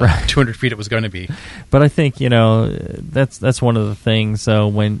than the 200 feet it was going to be. But I think, that's one of the things. So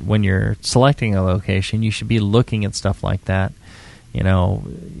when you're selecting a location, you should be looking at stuff like that.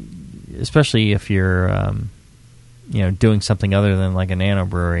 Especially if you're, doing something other than like a nano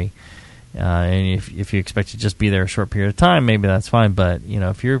brewery. And if you expect to just be there a short period of time, maybe that's fine. But,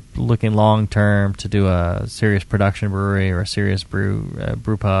 if you're looking long term to do a serious production brewery or a serious brew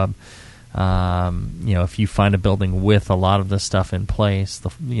pub, if you find a building with a lot of this stuff in place, the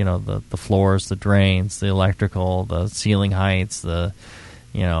floors, the drains, the electrical, the ceiling heights, the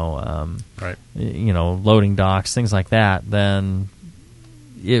loading docks, things like that, then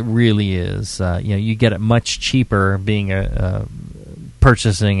it really is you get it much cheaper being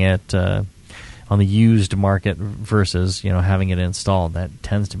purchasing it on the used market versus having it installed. That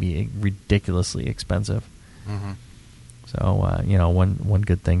tends to be ridiculously expensive. So one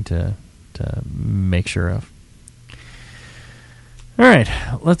good thing to make sure of. All right,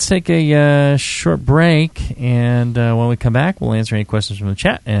 let's take a short break, and when we come back, we'll answer any questions from the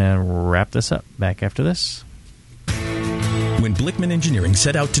chat and wrap this up. Back after this. When Blickman Engineering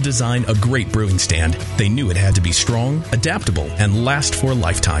set out to design a great brewing stand, they knew it had to be strong, adaptable, and last for a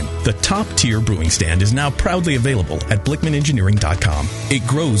lifetime. The top-tier brewing stand is now proudly available at BlickmanEngineering.com. It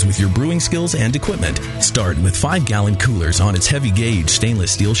grows with your brewing skills and equipment. Start with 5-gallon coolers on its heavy-gauge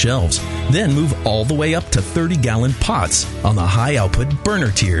stainless steel shelves. Then move all the way up to 30-gallon pots on the high-output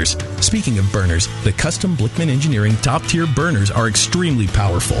burner tiers. Speaking of burners, the custom Blickman Engineering top-tier burners are extremely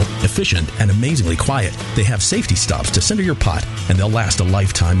powerful, efficient, and amazingly quiet. They have safety stops to center your pot, and they'll last a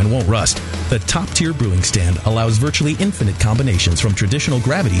lifetime and won't rust. The top-tier brewing stand allows virtually infinite combinations from traditional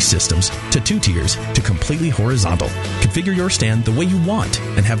gravity systems to 2 tiers to completely horizontal. Configure your stand the way you want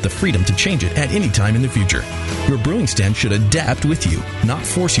and have the freedom to change it at any time in the future. Your brewing stand should adapt with you, not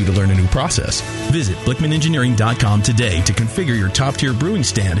force you to learn a new process. Visit BlickmanEngineering.com today to configure your top-tier brewing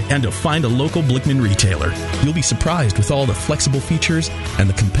stand and to find a local Blickman retailer. You'll be surprised with all the flexible features and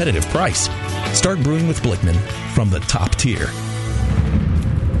the competitive price. Start brewing with Blickman from the top tier.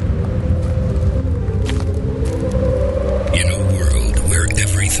 In a world where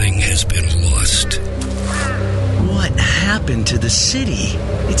everything has been lost. What happened to the city?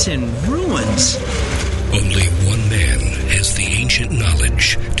 It's in ruins. Only one man has the ancient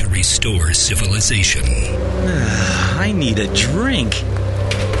knowledge to restore civilization. I need a drink.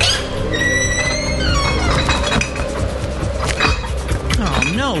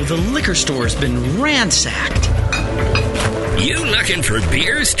 Oh no, the liquor store's been ransacked. You looking for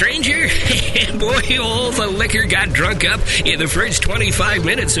beer, stranger? Boy, all the liquor got drunk up in the first 25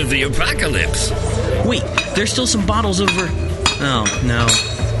 minutes of the apocalypse. Wait, there's still some bottles over... Oh, no.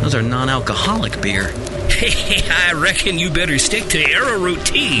 Those are non-alcoholic beer. I reckon you better stick to arrowroot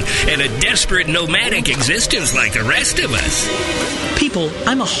tea and a desperate nomadic existence like the rest of us. People,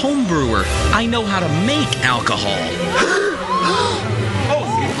 I'm a home brewer. I know how to make alcohol.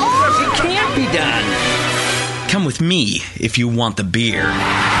 It can't be done. Come with me if you want the beer. Okay,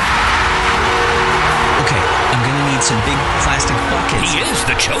 I'm gonna need some big plastic buckets. He is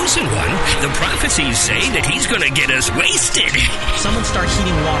the chosen one. The prophecies say that he's gonna get us wasted. Someone start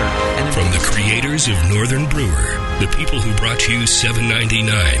heating water. And from the creators of Northern Brewer, the people who brought you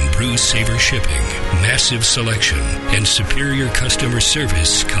 $7.99 Brew Saver shipping, massive selection, and superior customer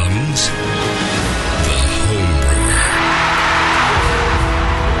service comes the home brewer.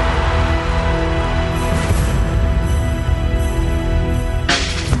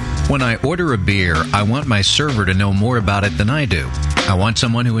 When I order a beer, I want my server to know more about it than I do. I want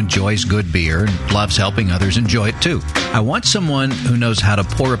someone who enjoys good beer and loves helping others enjoy it too. I want someone who knows how to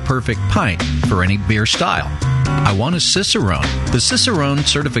pour a perfect pint for any beer style. I want a Cicerone. The Cicerone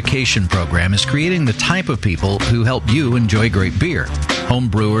certification program is creating the type of people who help you enjoy great beer. Home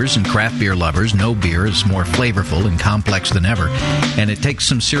brewers and craft beer lovers know beer is more flavorful and complex than ever, and it takes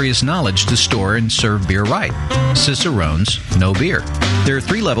some serious knowledge to store and serve beer right. Cicerones know beer. There are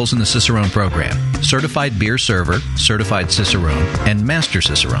 3 levels in the Cicerone program. Certified Beer Server, Certified Cicerone, and Master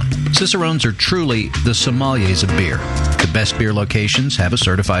Cicerone. Cicerones are truly the sommeliers of beer. The best beer locations have a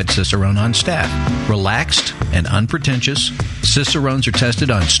certified Cicerone on staff. Relaxed and unpretentious, Cicerones are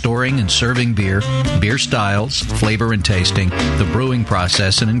tested on storing and serving beer, beer styles, flavor and tasting, the brewing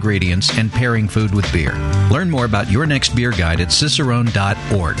process and ingredients, and pairing food with beer. Learn more about your next beer guide at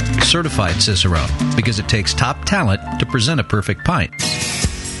cicerone.org. Certified Cicerone, because it takes top talent to present a perfect pint.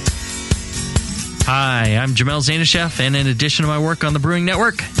 Hi, I'm Jamel Zanishev, and in addition to my work on the Brewing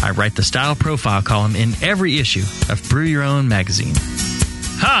Network, I write the Style Profile column in every issue of Brew Your Own magazine.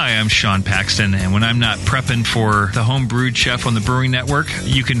 Hi, I'm Sean Paxton, and when I'm not prepping for the Home Brewed Chef on the Brewing Network,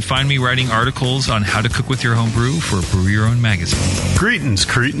 you can find me writing articles on how to cook with your home brew for Brew Your Own magazine. Greetings,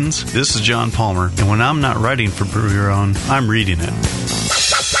 cretins. This is John Palmer, and when I'm not writing for Brew Your Own, I'm reading it.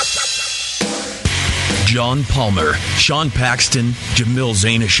 John Palmer, Sean Paxton, Jamil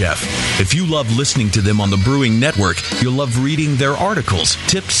Zanishev. If you love listening to them on the Brewing Network, you'll love reading their articles,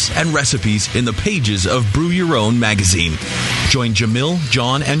 tips, and recipes in the pages of Brew Your Own magazine. Join Jamil,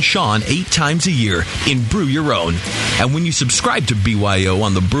 John, and Sean 8 times a year in Brew Your Own. And when you subscribe to BYO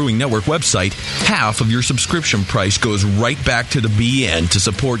on the Brewing Network website, half of your subscription price goes right back to the BN to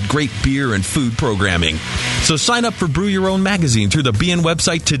support great beer and food programming. So sign up for Brew Your Own magazine through the BN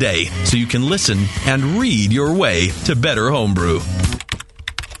website today so you can listen and read your way to better homebrew.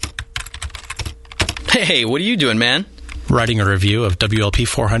 Hey, what are you doing, man? Writing a review of WLP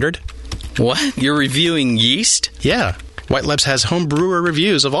 400. What? You're reviewing yeast? Yeah. White Labs has home brewer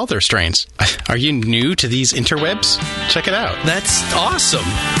reviews of all their strains. Are you new to these interwebs? Check it out. That's awesome.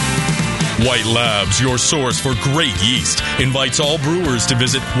 White Labs, your source for great yeast, invites all brewers to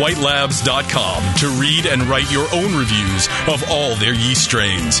visit whitelabs.com to read and write your own reviews of all their yeast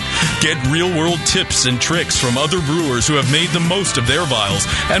strains. Get real-world tips and tricks from other brewers who have made the most of their vials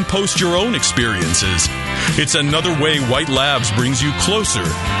and post your own experiences. It's another way White Labs brings you closer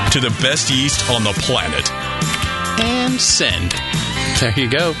to the best yeast on the planet. And send. There you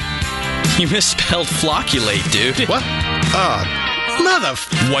go. You misspelled flocculate, dude. What? Mother...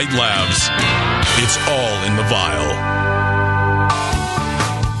 White Labs. It's all in the vial.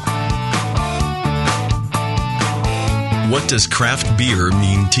 What does craft beer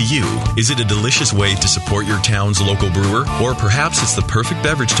mean to you? Is it a delicious way to support your town's local brewer? Or perhaps it's the perfect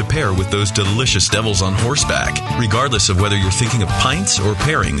beverage to pair with those delicious devils on horseback? Regardless of whether you're thinking of pints or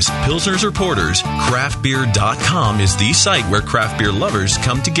pairings, pilsners or porters, craftbeer.com is the site where craft beer lovers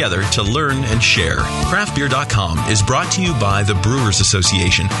come together to learn and share. Craftbeer.com is brought to you by the Brewers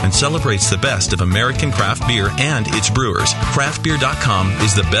Association and celebrates the best of American craft beer and its brewers. Craftbeer.com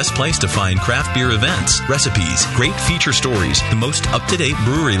is the best place to find craft beer events, recipes, great feature stories, the most up-to-date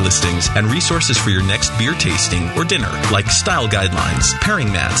brewery listings, and resources for your next beer tasting or dinner, like style guidelines,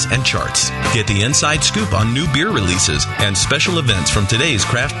 pairing mats, and charts. Get the inside scoop on new beer releases and special events from today's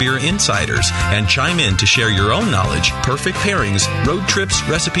craft beer insiders, and chime in to share your own knowledge, perfect pairings, road trips,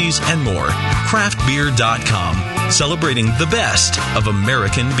 recipes, and more. Craftbeer.com, celebrating the best of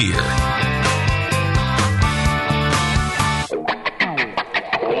American beer.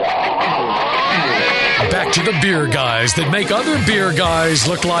 Back to the beer guys that make other beer guys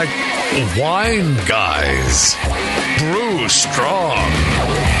look like wine guys. Brew strong.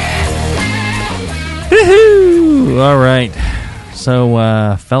 Woohoo! All right.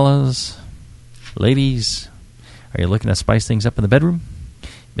 So, fellas, ladies, are you looking to spice things up in the bedroom?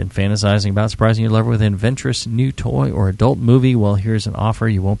 Been fantasizing about surprising your lover with an adventurous new toy or adult movie? Well, here's an offer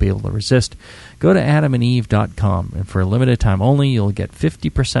you won't be able to resist. Go to adamandeve.com, and for a limited time only, you'll get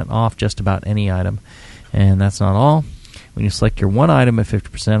 50% off just about any item. And that's not all. When you select your one item at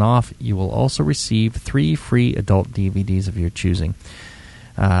 50% off, you will also receive 3 free adult DVDs of your choosing.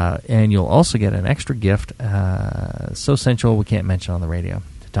 And you'll also get an extra gift so sensual we can't mention on the radio.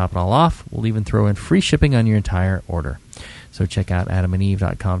 To top it all off, we'll even throw in free shipping on your entire order. So check out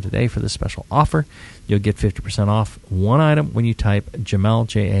adamandeve.com today for this special offer. You'll get 50% off one item when you type Jamil,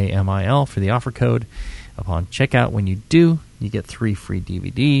 Jamil, for the offer code. Upon checkout, when you do, you get 3 free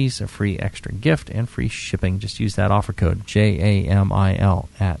DVDs, a free extra gift, and free shipping. Just use that offer code, JAMIL,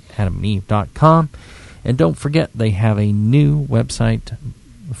 at adamandeve.com. And don't forget, they have a new website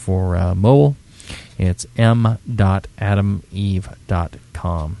for mobile. It's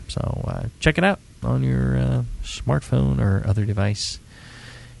m.adameve.com. So check it out on your smartphone or other device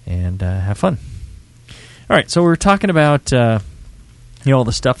and have fun. All right, so we're talking about all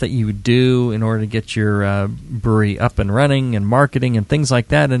the stuff that you would do in order to get your brewery up and running and marketing and things like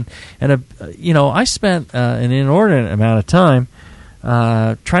that. And I spent an inordinate amount of time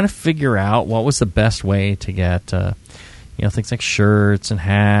trying to figure out what was the best way to get things like shirts and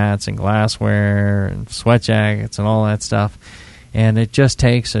hats and glassware and sweat jackets and all that stuff. And it just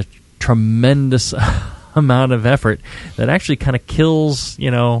takes a tremendous amount of effort that actually kind of kills,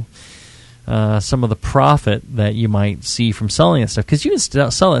 some of the profit that you might see from selling that stuff. Because you can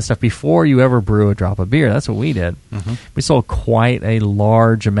sell that stuff before you ever brew a drop of beer. That's what we did. Mm-hmm. We sold quite a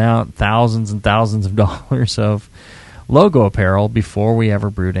large amount, thousands and thousands of dollars of logo apparel before we ever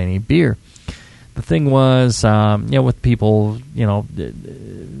brewed any beer. The thing was, with people,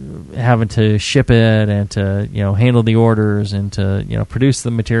 having to ship it and to, handle the orders and to, produce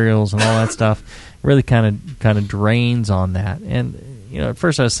the materials and all that stuff, really kind of drains on that. And at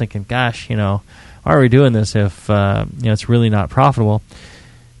first I was thinking, gosh, why are we doing this if it's really not profitable?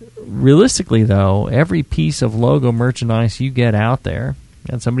 Realistically, though, every piece of logo merchandise you get out there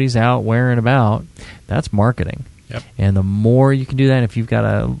and somebody's out wearing about, that's marketing. Yep. And the more you can do that, if you've got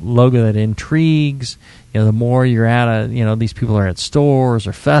a logo that intrigues, the more you're at these people are at stores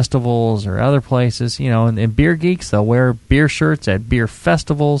or festivals or other places, and beer geeks, they'll wear beer shirts at beer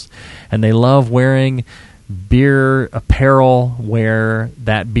festivals, and they love wearing beer apparel where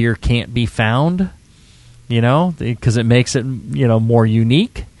that beer can't be found, because it makes it, more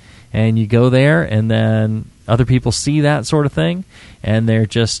unique. And you go there, and then other people see that sort of thing, and they're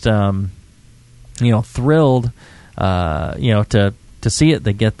just, thrilled, to see it.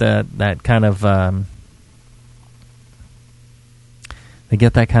 They get that kind of,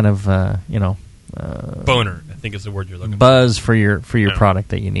 boner, I think is the word you're looking for. Buzz for your product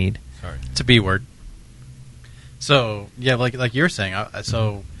that you need. Sorry, it's a B word. So yeah, like you're saying,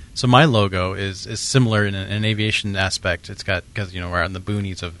 so my logo is similar in an aviation aspect. It's got, because we're out in the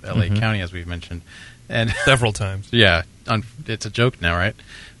boonies of LA County, as we've mentioned, and several times. Yeah, it's a joke now, right?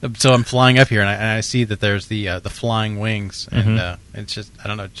 So I'm flying up here, and I see that there's the flying wings, and it's just, I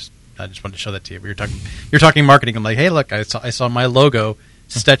don't know, I just wanted to show that to you. You're talking marketing. I'm like, hey, look, I saw my logo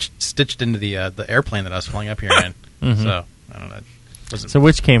stitched into the airplane that I was flying up here in. Mm-hmm. So I don't know. So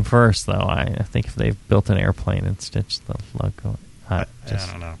which came first, though? I think if they've built an airplane and stitched the logo, I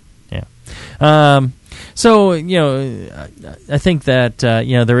don't know. Yeah. So I think that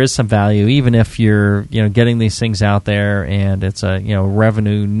there is some value, even if you're getting these things out there and it's a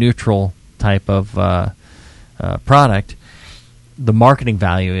revenue neutral type of product. The marketing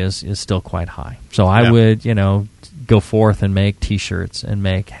value is still quite high. So I would go forth and make T-shirts and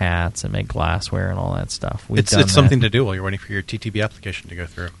make hats and make glassware and all that stuff. It's something to do while you're waiting for your TTB application to go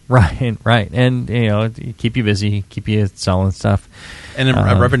through. Right, and keep you busy, keep you selling stuff, and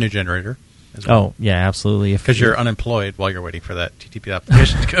a revenue generator as well. Oh yeah, absolutely. Because you're unemployed while you're waiting for that TTB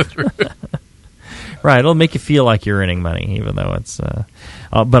application to go through. Right, it'll make you feel like you're earning money, even though it's.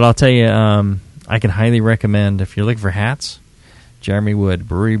 But I'll tell you, I can highly recommend if you're looking for hats. Jeremy Wood,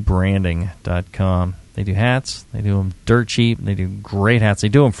 brewerybranding.com. They do hats. They do them dirt cheap. They do great hats. They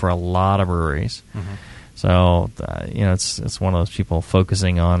do them for a lot of breweries. Mm-hmm. So, it's one of those people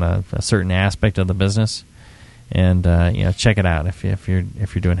focusing on a certain aspect of the business. And, check it out if you're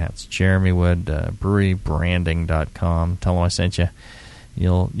doing hats. Jeremy Wood, brewerybranding.com. Tell them I sent you.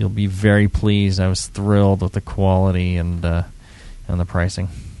 You'll be very pleased. I was thrilled with the quality and the pricing.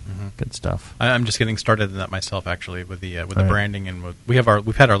 Good stuff. I'm just getting started in that myself, actually, with the branding, and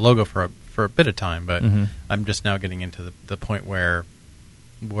we've had our logo for a bit of time, but I'm just now getting into the point where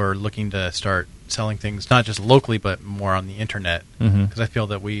we're looking to start selling things not just locally but more on the internet, because I feel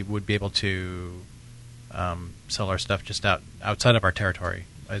that we would be able to sell our stuff just outside of our territory.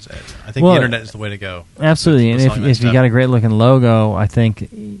 I think the internet is the way to go. Absolutely, and if you got a great looking logo, I think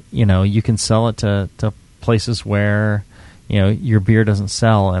you can sell it to places where your beer doesn't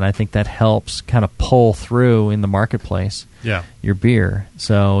sell, and I think that helps kind of pull through in the marketplace. Yeah, your beer.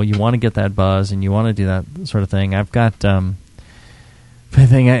 So you want to get that buzz, and you want to do that sort of thing. I've got,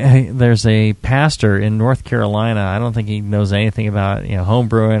 there's a pastor in North Carolina. I don't think he knows anything about home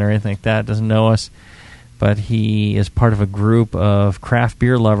brewing or anything like that. Doesn't know us, but he is part of a group of craft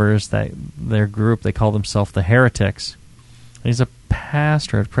beer lovers. That their group, they call themselves the Heretics. He's a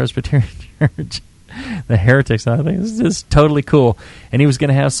pastor at Presbyterian Church. The Heretics, I think this is totally cool. And he was going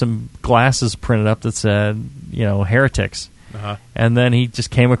to have some glasses printed up that said, Heretics. Uh-huh. And then he just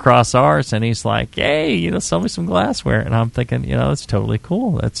came across ours, and he's like, "Hey, sell me some glassware." And I'm thinking, that's totally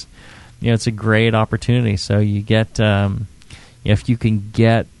cool. That's, it's a great opportunity. So you get, if you can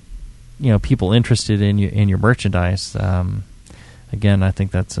get, people interested in your merchandise. Again, I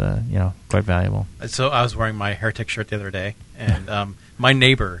think that's quite valuable. So I was wearing my Heretic shirt the other day, and my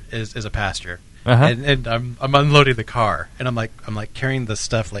neighbor is a pastor. Uh-huh. And I'm unloading the car, and I'm like carrying the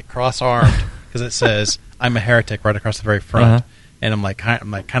stuff like cross-armed because it says "I'm a heretic" right across the very front. and I'm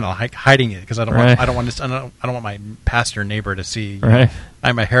kind of hiding it because I don't want my pastor neighbor to see. Right.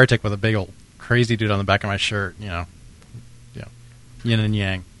 I'm a heretic with a big old crazy dude on the back of my shirt. Yin and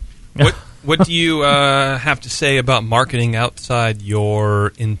yang. What do you have to say about marketing outside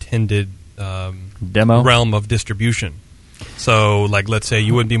your intended demo realm of distribution? So, like, let's say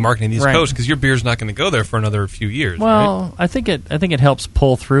you wouldn't be marketing the East Coast because your beer's not going to go there for another few years. Well, right? I think it helps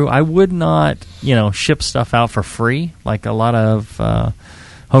pull through. I would not, ship stuff out for free like a lot of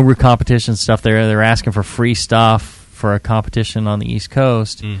homebrew competition stuff. They're asking for free stuff for a competition on the East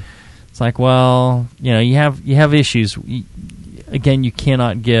Coast. It's like, well, you have issues. Again, you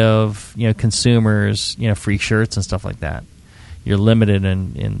cannot give consumers free shirts and stuff like that. You're limited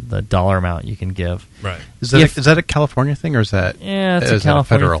in the dollar amount you can give. Right. Is that a California thing, or is that? Yeah, it's a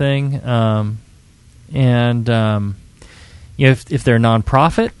California thing. If they're a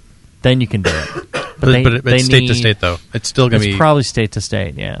nonprofit, then you can do it. But it's state to state, though. It's still going to be probably state to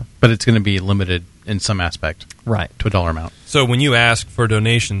state. Yeah. But it's going to be limited in some aspect, right, to a dollar amount. So when you ask for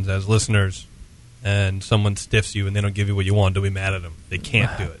donations as listeners, and someone stiffs you and they don't give you what you want, don't be mad at them. They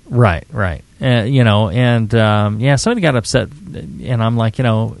can't do it. Right. Somebody got upset, and I'm like,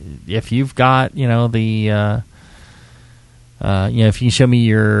 if you've got, if you show me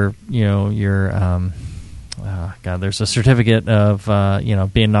your there's a certificate of,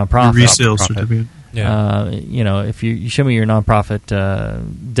 being a nonprofit. Resale certificate. Yeah. If you show me your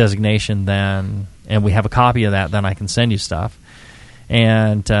nonprofit designation, then, and we have a copy of that, then I can send you stuff.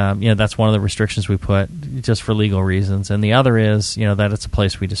 And, that's one of the restrictions we put just for legal reasons. And the other is, that it's a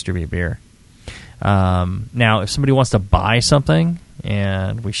place we distribute beer. Now, if somebody wants to buy something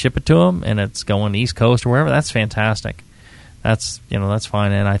and we ship it to them and it's going East Coast or wherever, that's fantastic. That's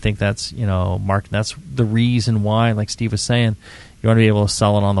fine. And I think that's, that's the reason why, like Steve was saying, you want to be able to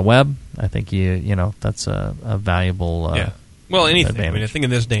sell it on the web. I think that's a valuable Well, anything. advantage. I mean, I think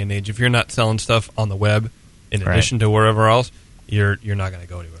in this day and age, if you're not selling stuff on the web in addition to wherever else, you're not going to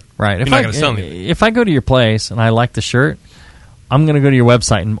go anywhere. Right. You're not going to sell anything. If I go to your place and I like the shirt, I'm going to go to your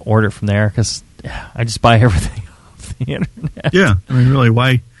website and order it from there because I just buy everything off the internet. Yeah. I mean, really,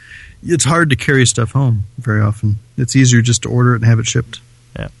 why? It's hard to carry stuff home very often. It's easier just to order it and have it shipped.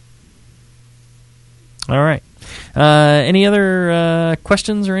 Yeah. All right. Any other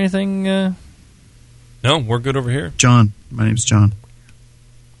questions or anything? No, we're good over here. John. My name's John.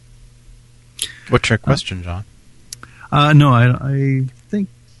 What's your question, John? No, I think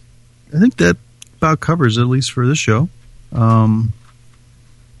that about covers it, at least for this show. I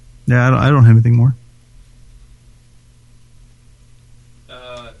don't have anything more.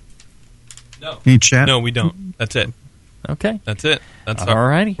 No. Any chat? No, we don't. That's it. Okay. That's it. That's all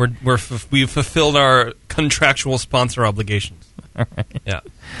righty. We've fulfilled our contractual sponsor obligations. All right. Yeah.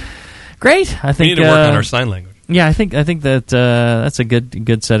 Great. I think we need to work on our sign language. Yeah, I think that that's a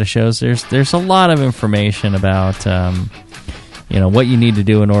good set of shows. There's a lot of information about what you need to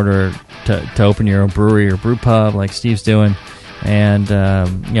do in order to open your own brewery or brew pub like Steve's doing, and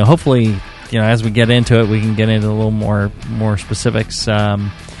hopefully as we get into it, we can get into a little more specifics,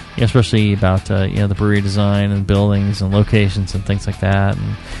 especially about the brewery design and buildings and locations and things like that.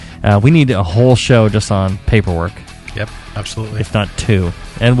 And we need a whole show just on paperwork. Yep, absolutely. If not two.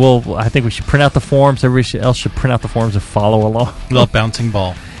 And I think we should print out the forms. Everybody else should print out the forms and follow along. A little bouncing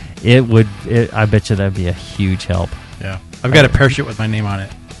ball. I bet you that'd be a huge help. Yeah. I've got a parachute with my name on it.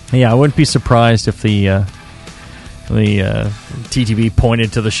 Yeah, I wouldn't be surprised if the TTB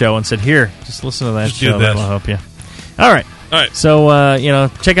pointed to the show and said, "Here, just listen to that just show. That'll help you." All right. So,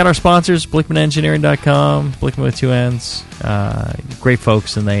 check out our sponsors, BlickmanEngineering.com, Blickman with 2 N's. Great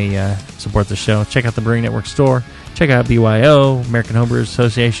folks, and they support the show. Check out the Brewing Network store. Check out BYO, American Homebrewers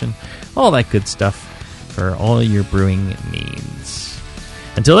Association, all that good stuff for all your brewing needs.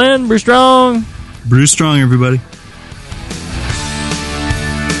 Until then, brew strong. Brew strong, everybody.